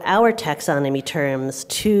all of our taxonomy terms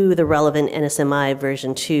to the relevant NSMI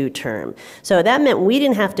version 2 term. So that meant we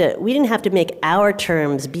didn't have to make our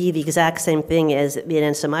terms be the exact same thing as the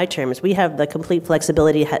NSMI terms. We have the complete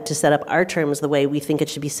flexibility to set up our terms the way we think it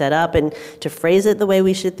should be set up, and to phrase it the way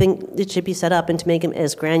we should think it should be set up, and to make them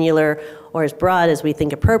as granular or as broad as we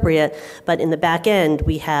think appropriate. But in the back end,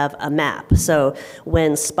 we have a map. So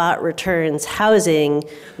when Spot returns housing,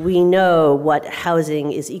 we know what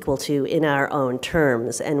housing is equal to in our own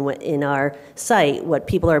terms. And in our site, what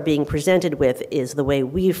people are being presented with is the way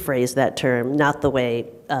we've phrased that term, not the way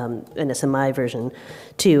NSMI version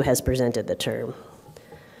 2 has presented the term.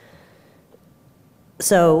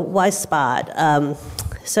 So why Spot?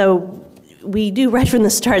 So we knew right from the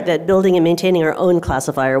start that building and maintaining our own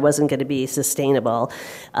classifier wasn't going to be sustainable.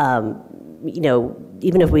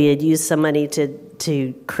 Even if we had used some money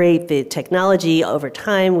to create the technology over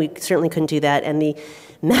time, we certainly couldn't do that. And the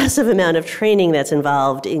massive amount of training that's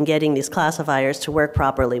involved in getting these classifiers to work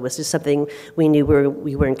properly was just something we knew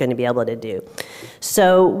we weren't going to be able to do.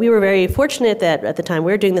 So we were very fortunate that at the time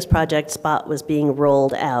we were doing this project, Spot was being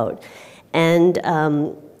rolled out. And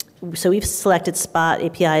so we've selected Spot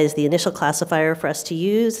API as the initial classifier for us to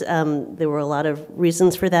use. There were a lot of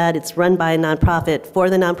reasons for that. It's run by a nonprofit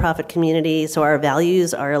for the nonprofit community, so our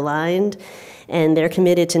values are aligned, and they're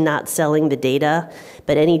committed to not selling the data,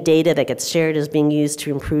 but any data that gets shared is being used to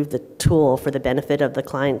improve the tool for the benefit of the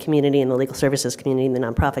client community and the legal services community and the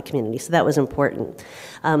nonprofit community. So that was important.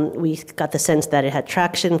 We got the sense that it had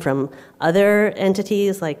traction from other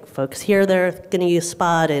entities, like folks here, they're going to use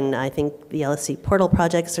Spot, and I think the LSC portal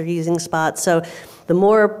projects are using Spot. So the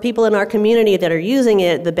more people in our community that are using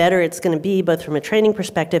it, the better it's going to be, both from a training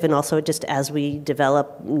perspective and also just as we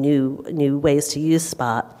develop new ways to use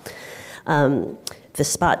Spot. The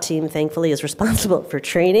Spot team, thankfully, is responsible for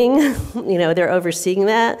training. They're overseeing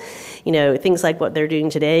that. Things like what they're doing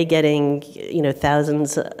today, getting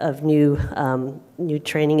thousands of new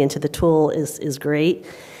training into the tool is great.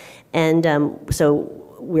 And so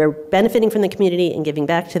we're benefiting from the community and giving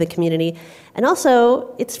back to the community. And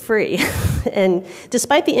also, it's free. And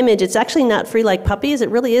despite the image, it's actually not free like puppies. It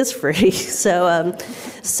really is free. So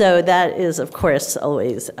that is, of course,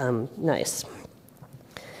 always nice.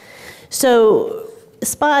 So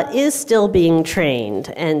Spot is still being trained,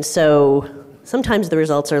 and so sometimes the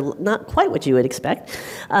results are not quite what you would expect.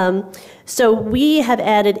 So we have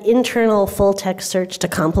added internal full-text search to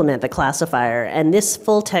complement the classifier. And this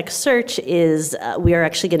full-text search is, we are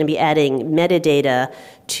actually going to be adding metadata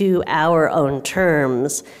to our own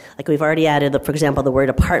terms. Like we've already added, for example, the word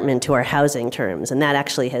apartment to our housing terms. And that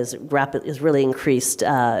actually has really increased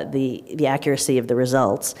the accuracy of the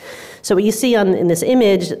results. So what you see in this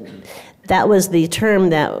image, that was the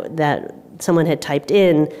term that someone had typed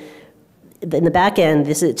in. In the back end,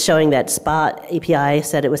 it's showing that Spot API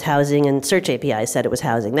said it was housing and Search API said it was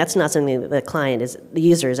housing. That's not something that the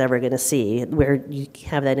user is ever going to see, where you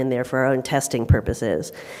have that in there for our own testing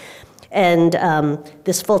purposes. And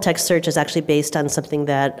this full-text search is actually based on something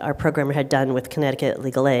that our programmer had done with Connecticut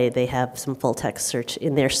Legal Aid. They have some full-text search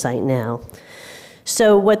in their site now.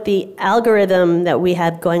 So what the algorithm that we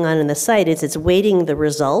have going on in the site is it's weighting the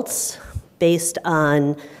results based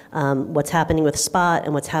on what's happening with Spot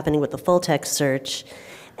and what's happening with the full-text search.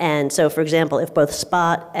 And so, for example, if both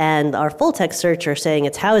Spot and our full-text search are saying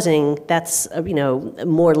it's housing, that's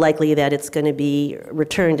more likely that it's going to be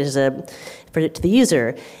returned to the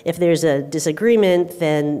user. If there's a disagreement,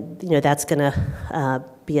 then that's going to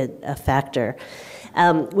be a factor.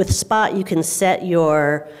 With Spot, you can set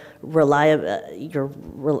your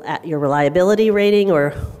reliability rating, or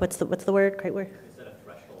what's the word? Great word.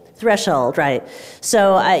 Threshold, right.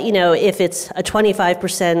 So, if it's a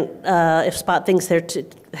 25%, if Spot thinks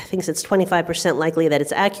it's 25% likely that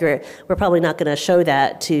it's accurate, we're probably not going to show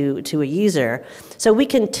that to a user. So we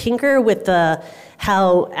can tinker with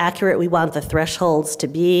how accurate we want the thresholds to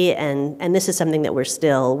be, and this is something that we're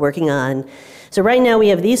still working on. So right now we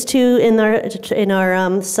have these two in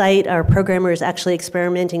our site. Our programmer is actually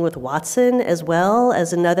experimenting with Watson as well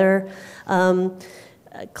as another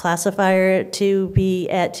classifier to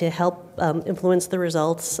help influence the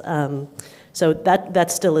results. So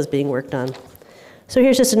that still is being worked on. So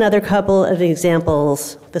here's just another couple of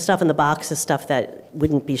examples. The stuff in the box is stuff that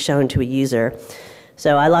wouldn't be shown to a user.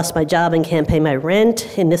 So I lost my job and can't pay my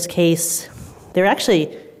rent. In this case, there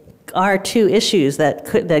actually are two issues that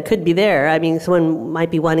could be there. I mean, someone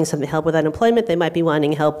might be wanting some help with unemployment. They might be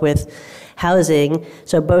wanting help with housing.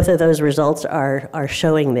 So both of those results are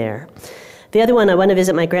showing there. The other one, I want to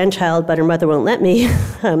visit my grandchild, but her mother won't let me.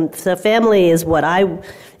 So family is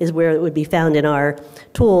where it would be found in our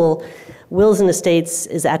tool. Wills and estates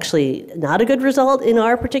is actually not a good result in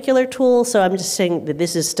our particular tool. So I'm just saying that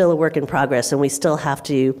this is still a work in progress, and we still have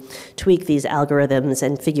to tweak these algorithms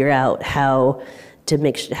and figure out how to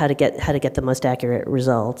get the most accurate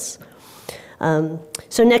results. So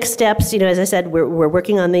next steps, as I said, we're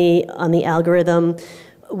working on the algorithm.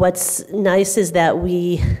 What's nice is that what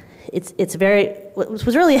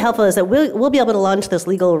was really helpful is that we'll be able to launch this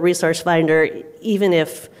legal resource finder even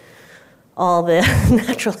if all the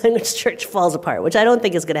natural language search falls apart, which I don't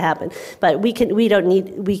think is going to happen. But we're going to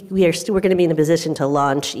be in a position to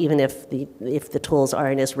launch even if the tools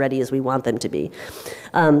aren't as ready as we want them to be,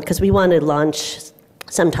 because we want to launch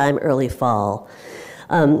sometime early fall.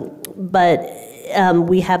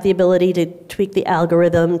 We have the ability to tweak the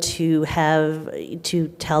algorithm to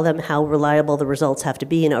tell them how reliable the results have to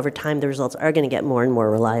be, and over time the results are going to get more and more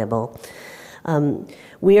reliable.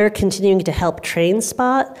 We are continuing to help train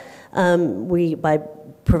Spot by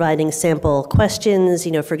providing sample questions.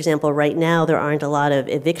 For example, right now there aren't a lot of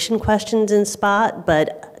eviction questions in Spot,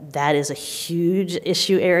 but that is a huge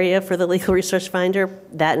issue area for the Legal Resource Finder.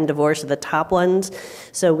 That and divorce are the top ones.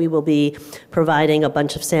 So we will be providing a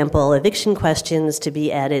bunch of sample eviction questions to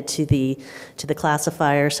be added to the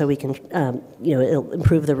classifier, so we can it'll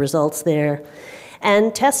improve the results there.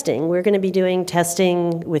 And testing. We're going to be doing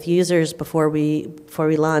testing with users before we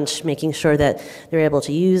launch, making sure that they're able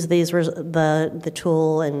to use the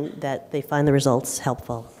tool and that they find the results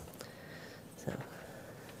helpful. So,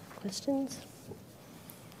 questions?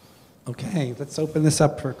 Okay, let's open this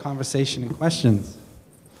up for conversation and questions.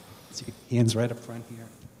 See, hands right up front here.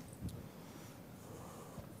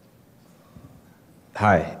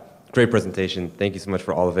 Hi, great presentation. Thank you so much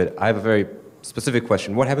for all of it. I have a very specific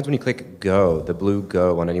question. What happens when you click go, the blue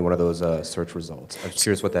go on any one of those search results? I'm just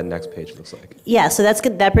curious what that next page looks like. Yeah, so that's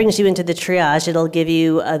good. That brings you into the triage. It'll give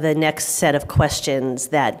you the next set of questions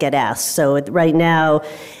that get asked. So right now,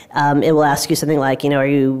 it will ask you something like, are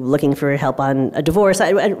you looking for help on a divorce?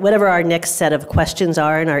 Whatever our next set of questions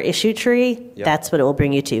are in our issue tree, yep. That's what it will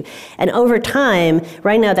bring you to. And over time,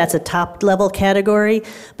 right now that's a top level category,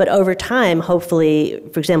 but over time, hopefully,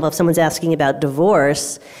 for example, if someone's asking about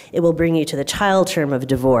divorce, it will bring you to the child term of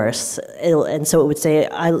divorce. And so it would say,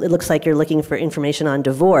 it looks like you're looking for information on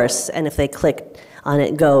divorce, and if they click on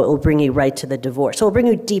it, go, it will bring you right to the divorce. So it will bring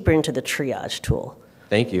you deeper into the triage tool.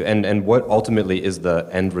 Thank you. And what ultimately is the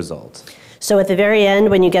end result? So at the very end,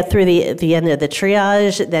 when you get through the end of the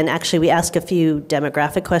triage, then actually we ask a few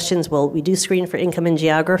demographic questions. Well, we do screen for income and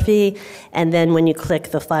geography, and then when you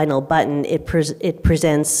click the final button, it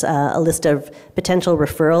presents a list of potential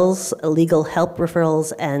referrals, legal help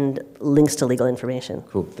referrals, and links to legal information.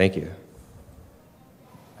 Cool, thank you.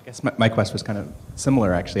 I guess my question was kind of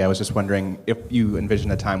similar, actually. I was just wondering if you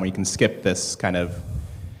envision a time where you can skip this kind of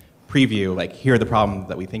preview, like here are the problems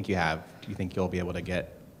that we think you have. Do you think you'll be able to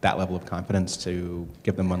get that level of confidence to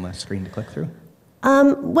give them one last screen to click through?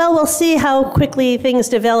 Well, we'll see how quickly things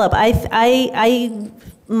develop.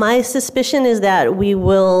 My suspicion is that we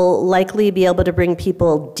will likely be able to bring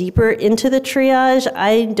people deeper into the triage.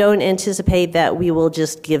 I don't anticipate that we will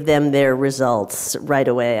just give them their results right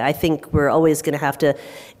away. I think we're always going to have to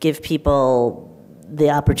give people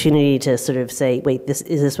the opportunity to sort of say, wait, is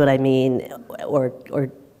this what I mean? Or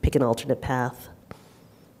pick an alternate path.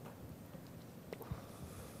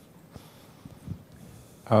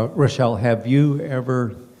 Rochelle, have you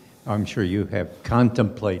ever, I'm sure you have,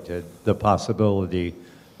 contemplated the possibility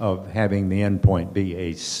of having the endpoint be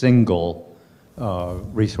a single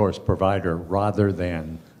resource provider rather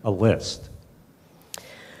than a list?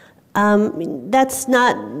 That's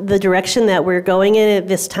not the direction that we're going in at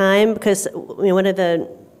this time, because one of the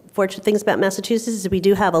fortunate things about Massachusetts is we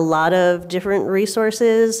do have a lot of different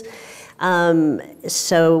resources.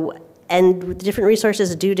 And different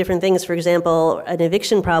resources do different things. For example, an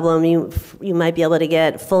eviction problem, you might be able to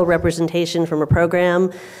get full representation from a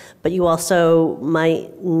program, but you also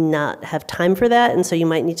might not have time for that, and so you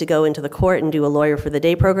might need to go into the court and do a lawyer for the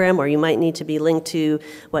day program, or you might need to be linked to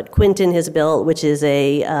what Quinton has built, which is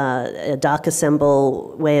a doc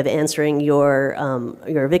assemble way of answering your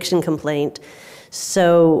eviction complaint.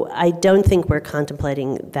 So I don't think we're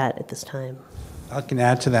contemplating that at this time. I can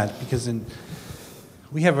add to that, because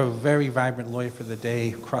we have a very vibrant lawyer for the day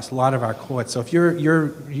across a lot of our courts. So if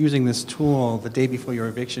you're using this tool the day before your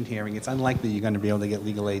eviction hearing, it's unlikely you're going to be able to get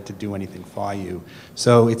legal aid to do anything for you.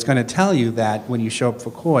 So it's going to tell you that when you show up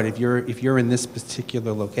for court, if you're in this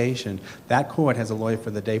particular location, that court has a lawyer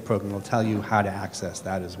for the day program that will tell you how to access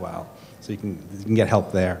that as well. So you can get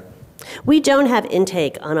help there. We don't have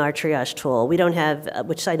intake on our triage tool. We don't have,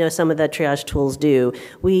 which I know some of the triage tools do.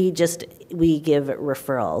 We give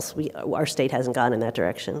referrals. Our state hasn't gone in that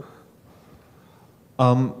direction.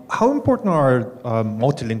 How important are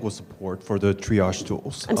multilingual support for the triage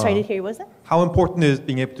tools? I'm sorry, I didn't hear you. What was that? How important is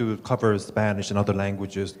being able to cover Spanish and other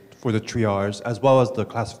languages for the triage, as well as the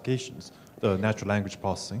classifications, the natural language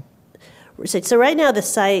processing? So right now the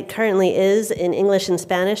site currently is in English and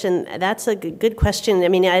Spanish, and that's a good question. I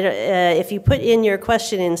mean, if you put in your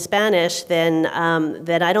question in Spanish, then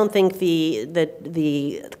I don't think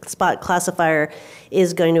the spot classifier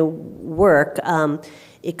is going to work.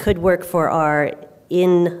 It could work for our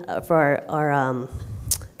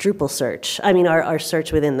Drupal search. I mean, our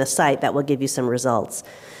search within the site that will give you some results.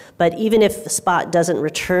 But even if the spot doesn't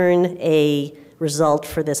return a result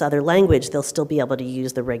for this other language, they'll still be able to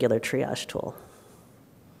use the regular triage tool.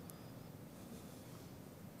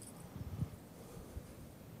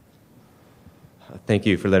 Thank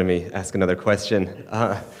you for letting me ask another question.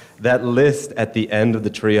 That list at the end of the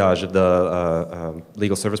triage of the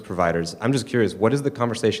legal service providers, I'm just curious, what is the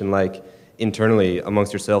conversation like internally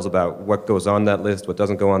amongst yourselves about what goes on that list, what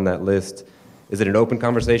doesn't go on that list? Is it an open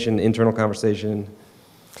conversation, internal conversation?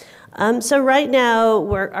 So right now,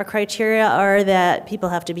 our criteria are that people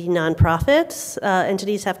have to be nonprofits.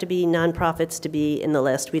 Entities have to be nonprofits to be in the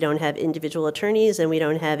list. We don't have individual attorneys, and we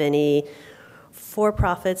don't have any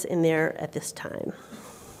for-profits in there at this time.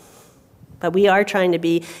 But we are trying to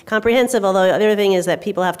be comprehensive, although the other thing is that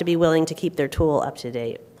people have to be willing to keep their tool up to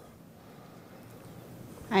date.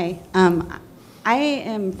 Hi. I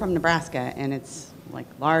am from Nebraska, and it's like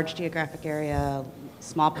large geographic area,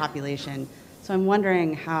 small population. So I'm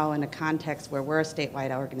wondering how, in a context where we're a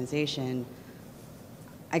statewide organization,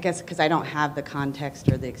 I guess because I don't have the context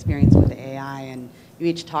or the experience with the AI, and you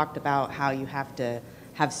each talked about how you have to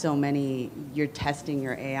have so many, you're testing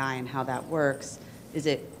your AI and how that works. Is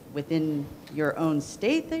it within your own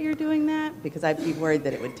state that you're doing that? Because I'd be worried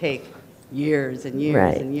that it would take years and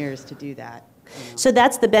years and years to do that. So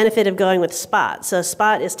that's the benefit of going with Spot. So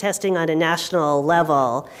Spot is testing on a national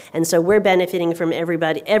level, and so we're benefiting from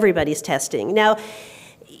everybody's testing. Now,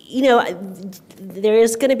 you know, there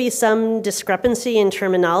is going to be some discrepancy in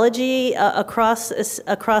terminology across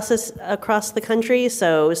the country.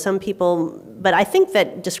 So some people, but I think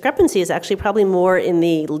that discrepancy is actually probably more in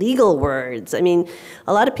the legal words. I mean,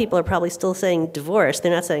 a lot of people are probably still saying divorce.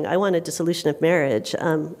 They're not saying I want a dissolution of marriage. I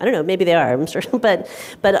don't know. Maybe they are. I'm sure, but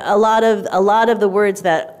a lot of the words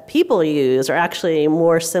that people use are actually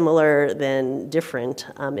more similar than different.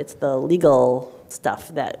 It's the legal stuff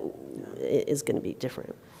that is going to be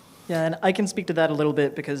different. Yeah, and I can speak to that a little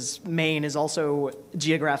bit because Maine is also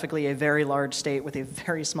geographically a very large state with a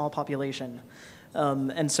very small population.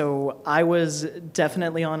 And so I was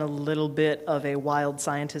definitely on a little bit of a wild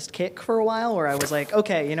scientist kick for a while where I was like,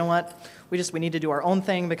 okay, you know what? We need to do our own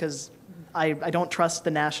thing because I don't trust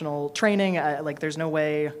the national training. There's no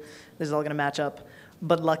way this is all going to match up.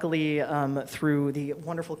 But luckily, through the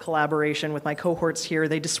wonderful collaboration with my cohorts here,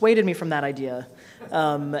 they dissuaded me from that idea.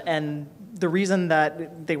 And the reason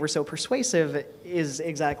that they were so persuasive is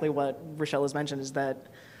exactly what Rochelle has mentioned, is that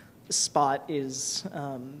SPOT is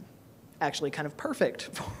actually kind of perfect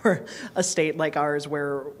for a state like ours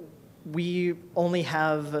where we only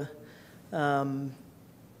have, there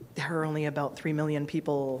are only about 3 million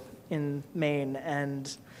people in Maine,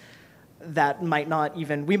 and that might not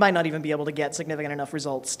even, we might not even be able to get significant enough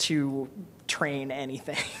results to train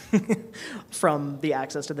anything from the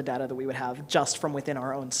access to the data that we would have just from within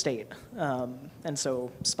our own state. And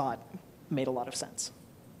so SPOT made a lot of sense.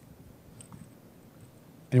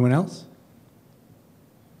 Anyone else?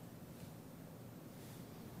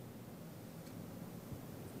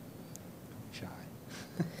 Shy.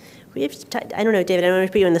 We have I don't know, David, I don't want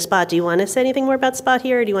to put you in the spot. Do you want to say anything more about SPOT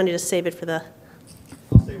here, or do you want to just save it for the...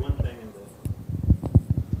 I'll say one thing.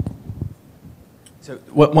 So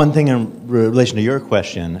one thing in relation to your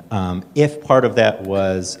question, if part of that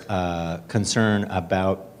was concern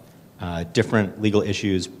about different legal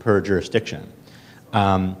issues per jurisdiction,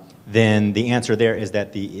 then the answer there is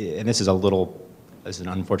that and this is an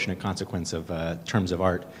unfortunate consequence of terms of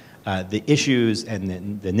art, the issues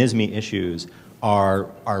and the NISME issues are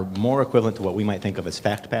more equivalent to what we might think of as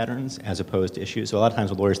fact patterns as opposed to issues. So a lot of times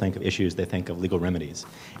when lawyers think of issues, they think of legal remedies.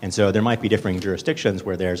 And so there might be differing jurisdictions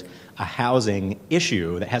where there's a housing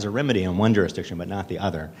issue that has a remedy in one jurisdiction but not the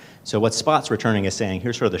other. So what SPOT's returning is saying,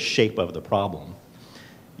 here's sort of the shape of the problem.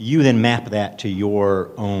 You then map that to your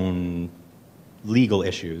own legal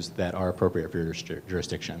issues that are appropriate for your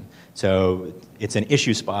jurisdiction. So it's an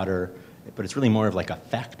issue spotter, but it's really more of like a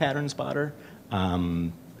fact pattern spotter.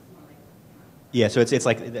 Yeah, so it's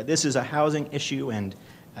like this is a housing issue, and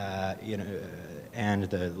and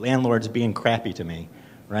the landlord's being crappy to me,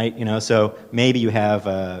 right? So maybe you have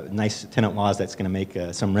nice tenant laws that's going to make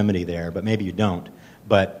some remedy there, but maybe you don't.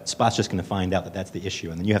 But SPOT's just going to find out that that's the issue,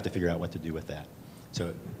 and then you have to figure out what to do with that.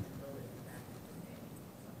 So.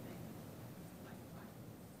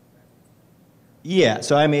 Yeah,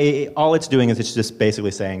 so I mean, all it's doing is it's just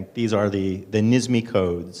basically saying these are the NISME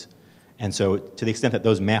codes. And so to the extent that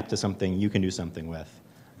those map to something you can do something with,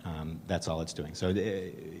 that's all it's doing. So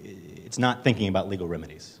it's not thinking about legal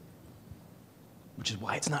remedies, which is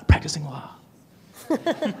why it's not practicing law.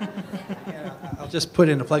 Yeah, I'll just put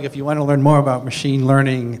in a plug. If you want to learn more about machine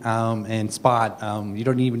learning and SPOT, you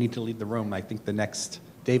don't even need to leave the room. I think the next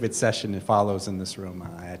David session follows in this room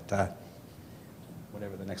at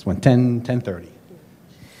whatever the next one, 10:30.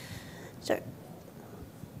 Sure.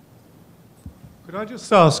 Could I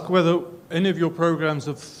just ask whether any of your programs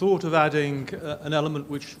have thought of adding an element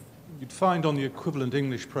which you'd find on the equivalent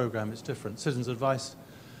English program, it's different. Citizens Advice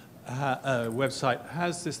website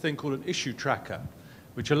has this thing called an issue tracker,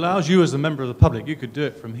 which allows you as a member of the public, you could do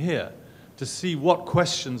it from here, to see what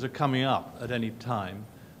questions are coming up at any time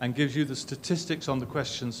and gives you the statistics on the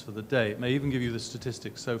questions for the day. It may even give you the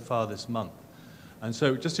statistics so far this month. And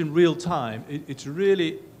so just in real time, it's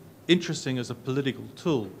really interesting as a political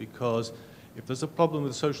tool, because if there's a problem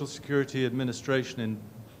with the Social Security Administration in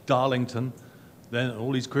Darlington, then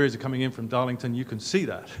all these queries are coming in from Darlington, you can see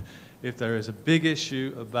that. If there is a big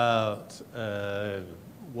issue about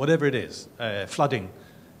whatever it is, flooding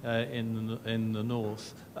in the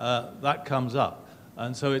north, that comes up.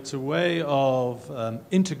 And so it's a way of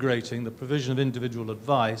integrating the provision of individual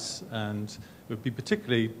advice, and it would be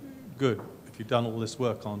particularly good if you've done all this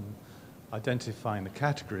work on identifying the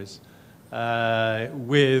categories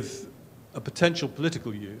with a potential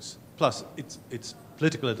political use. Plus, it's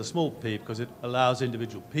political at a small p because it allows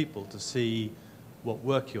individual people to see what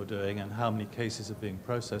work you're doing and how many cases are being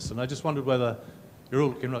processed. And I just wondered whether you're all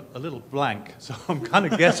looking a little blank, so I'm kind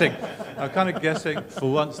of guessing. For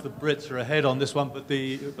once the Brits are ahead on this one, but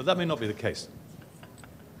that may not be the case.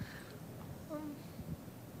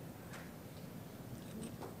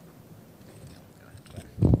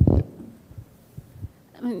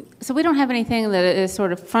 So we don't have anything that is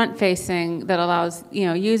sort of front-facing that allows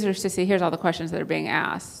users to see, here's all the questions that are being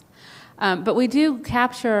asked. But we do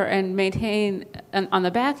capture and maintain on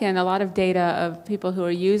the back end a lot of data of people who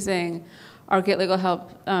are using our Get Legal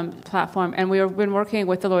Help platform. And we've been working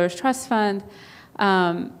with the Lawyers Trust Fund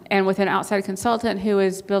and with an outside consultant who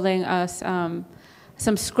is building us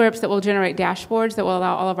some scripts that will generate dashboards that will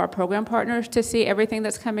allow all of our program partners to see everything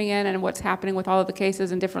that's coming in and what's happening with all of the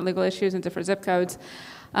cases and different legal issues and different zip codes.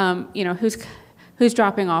 Who's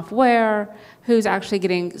dropping off where, who's actually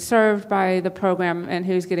getting served by the program, and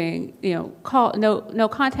who's getting no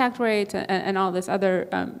contact rates and all this other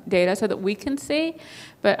data, so that we can see.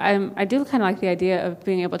 But I do kind of like the idea of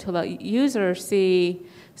being able to let users see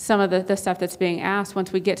some of the stuff that's being asked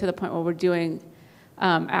once we get to the point where we're doing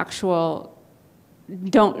actual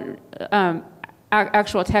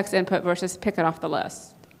text input versus pick it off the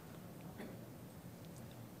list.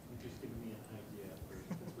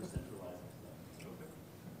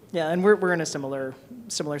 Yeah, and we're in a similar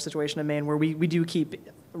situation in Maine where we do keep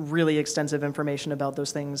really extensive information about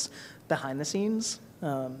those things behind the scenes,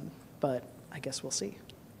 but I guess we'll see.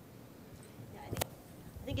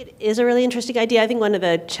 I think it is a really interesting idea. I think one of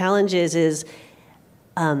the challenges is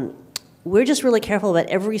we're just really careful about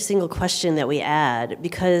every single question that we add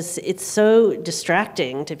because it's so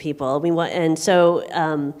distracting to people.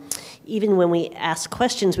 Even when we ask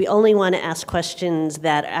questions, we only want to ask questions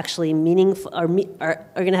that actually meaningful are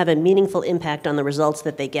going to have a meaningful impact on the results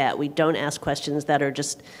that they get. We don't ask questions that are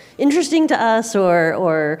just interesting to us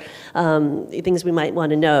or things we might want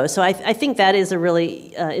to know. So I think that is a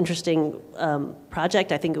really interesting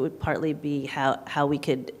project. I think it would partly be how we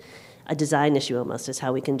could, a design issue almost, is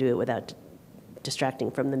how we can do it without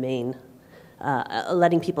distracting from the main,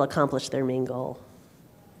 letting people accomplish their main goal.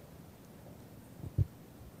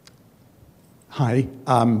 Hi,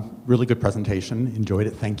 really good presentation, enjoyed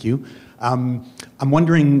it, thank you. I'm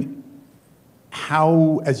wondering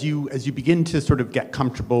how, as you begin to sort of get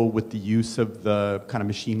comfortable with the use of the kind of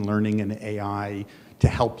machine learning and AI to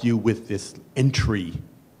help you with this entry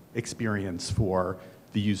experience for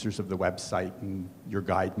the users of the website and your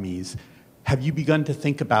guide me's, have you begun to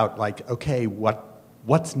think about like, okay,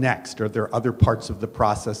 what's next? Are there other parts of the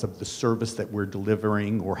process of the service that we're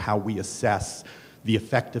delivering or how we assess the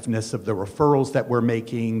effectiveness of the referrals that we're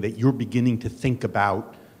making, that you're beginning to think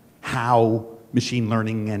about how machine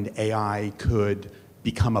learning and AI could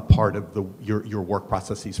become a part of your work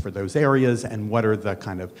processes for those areas, and what are the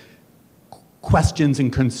kind of questions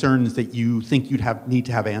and concerns that you think need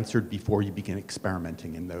to have answered before you begin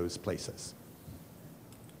experimenting in those places?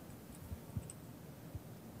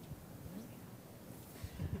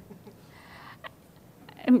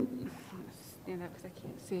 Stand up because I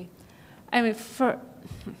can't see. I mean, for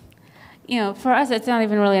us, it's not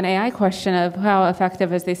even really an AI question of how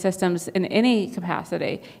effective is these systems in any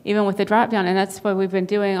capacity, even with the drop-down, and that's why we've been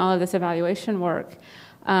doing all of this evaluation work,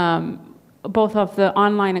 both of the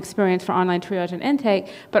online experience for online triage and intake,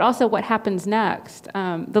 but also what happens next.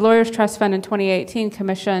 The Lawyers Trust Fund in 2018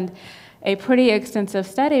 commissioned a pretty extensive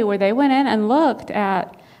study where they went in and looked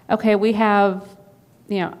at, okay, we have,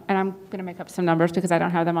 and I'm going to make up some numbers because I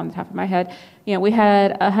don't have them on the top of my head. We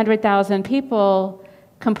had 100,000 people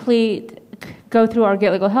go through our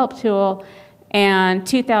Get Legal Help tool, and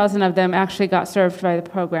 2,000 of them actually got served by the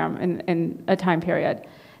program in a time period.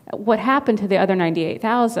 What happened to the other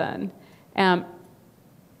 98,000? And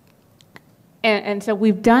so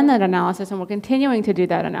we've done that analysis, and we're continuing to do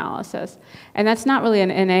that analysis. And that's not really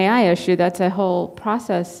an AI issue, that's a whole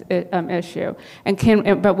process issue.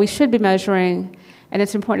 But we should be measuring, and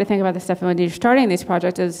it's important to think about this stuff when you're starting these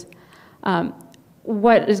projects, is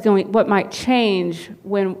what might change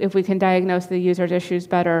if we can diagnose the user's issues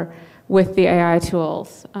better with the AI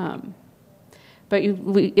tools. But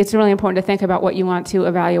it's really important to think about what you want to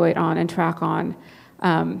evaluate on and track on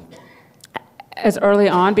as early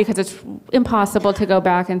on, because it's impossible to go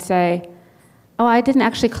back and say, oh, I didn't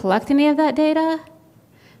actually collect any of that data,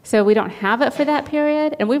 so we don't have it for that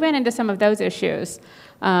period. And we ran into some of those issues.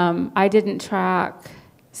 I didn't track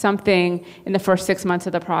something in the first 6 months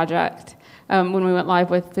of the project when we went live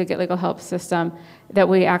with the Get Legal Help system that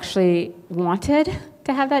we actually wanted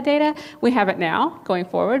to have that data. We have it now going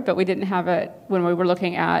forward, but we didn't have it when we were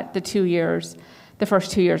looking at the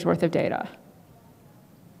first 2 years worth of data.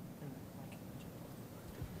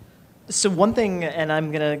 So one thing, and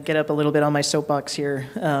I'm going to get up a little bit on my soapbox here,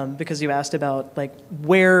 because you asked about like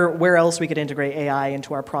where else we could integrate AI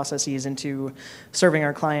into our processes, into serving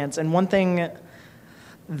our clients. And one thing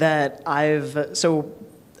that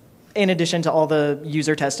in addition to all the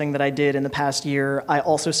user testing that I did in the past year, I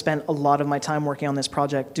also spent a lot of my time working on this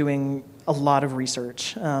project doing a lot of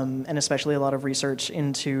research, and especially a lot of research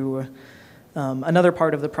into another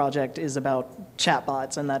part of the project is about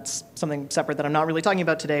chatbots, and that's something separate that I'm not really talking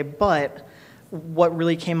about today, but what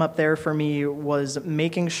really came up there for me was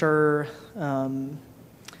making sure there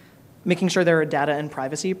are data and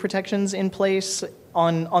privacy protections in place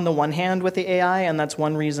on the one hand with the AI, and that's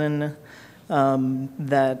one reason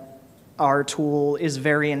that our tool is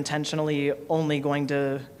very intentionally only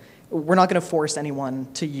we're not going to force anyone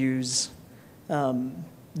to use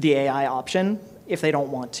the AI option if they don't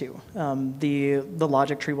want to. The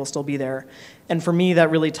logic tree will still be there. And for me,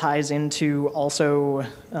 that really ties into also,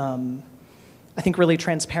 I think, really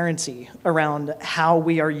transparency around how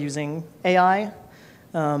we are using AI.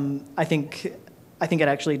 I think it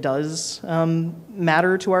actually does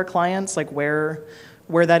matter to our clients, like where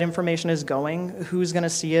that information is going, who's going to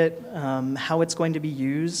see it, how it's going to be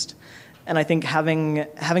used. And I think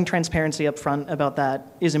having transparency up front about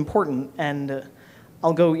that is important. And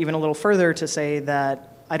I'll go even a little further to say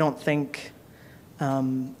that I don't think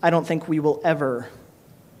we will ever,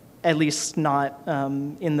 at least not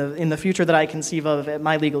in the future that I conceive of at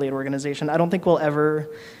my legal aid organization, I don't think we'll ever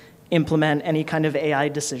implement any kind of AI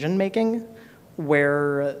decision making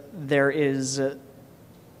where there is an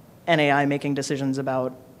AI making decisions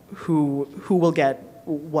about who will get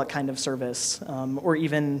what kind of service, or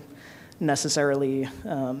even necessarily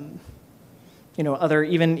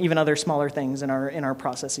even other smaller things in our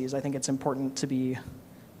processes. I think it's important to be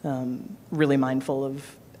really mindful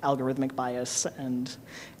of algorithmic bias and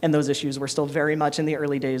those issues. We're still very much in the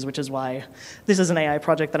early days, which is why this is an AI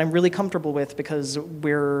project that I'm really comfortable with, because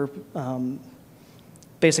we're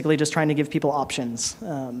basically just trying to give people options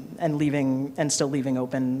and still leaving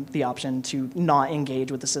open the option to not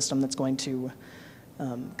engage with the system that's going to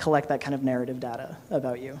collect that kind of narrative data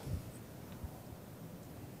about you.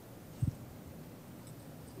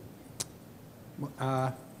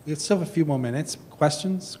 We still have a few more minutes.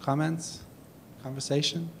 Questions, comments,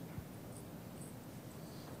 conversation?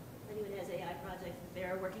 Anyone has AI projects that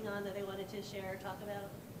they're working on that they wanted to share or talk about?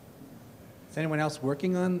 Is anyone else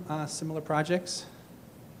working on similar projects?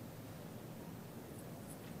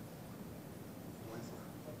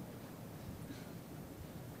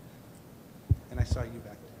 And I saw you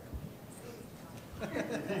back there.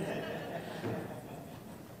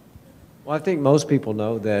 Well, I think most people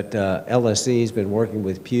know that LSC has been working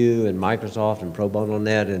with Pew and Microsoft and Pro Bono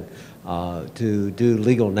Net and to do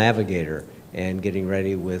Legal Navigator, and getting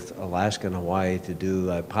ready with Alaska and Hawaii to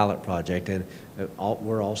do a pilot project. And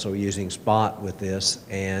we're also using Spot with this,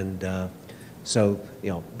 and so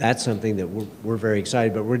that's something that we're very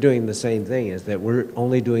excited. But we're doing the same thing, is that we're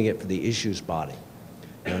only doing it for the issue spotting,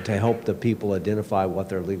 to help the people identify what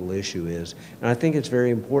their legal issue is. And I think it's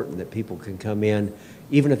very important that people can come in,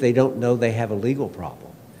 even if they don't know they have a legal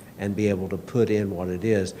problem, and be able to put in what it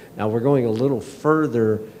is. Now, we're going a little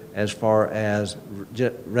further as far as,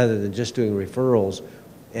 rather than just doing referrals,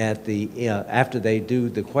 after they do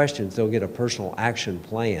the questions, they'll get a personal action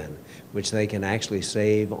plan, which they can actually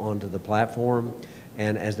save onto the platform.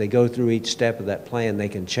 And as they go through each step of that plan, they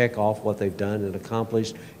can check off what they've done and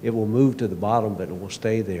accomplished. It will move to the bottom, but it will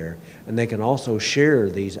stay there. And they can also share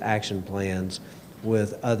these action plans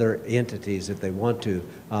with other entities if they want to.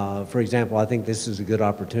 For example, I think this is a good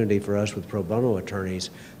opportunity for us with pro bono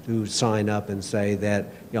attorneys to sign up and say that,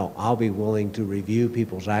 I'll be willing to review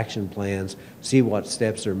people's action plans, see what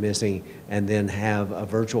steps are missing, and then have a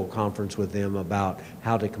virtual conference with them about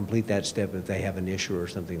how to complete that step if they have an issue or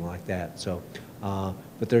something like that. So,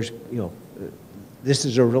 but there's, this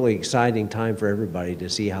is a really exciting time for everybody to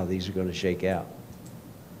see how these are going to shake out.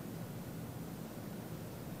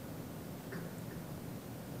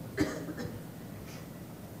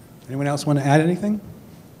 Anyone else want to add anything?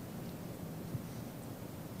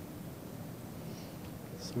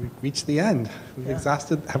 So we've reached the end.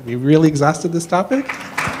 Have we really exhausted this topic?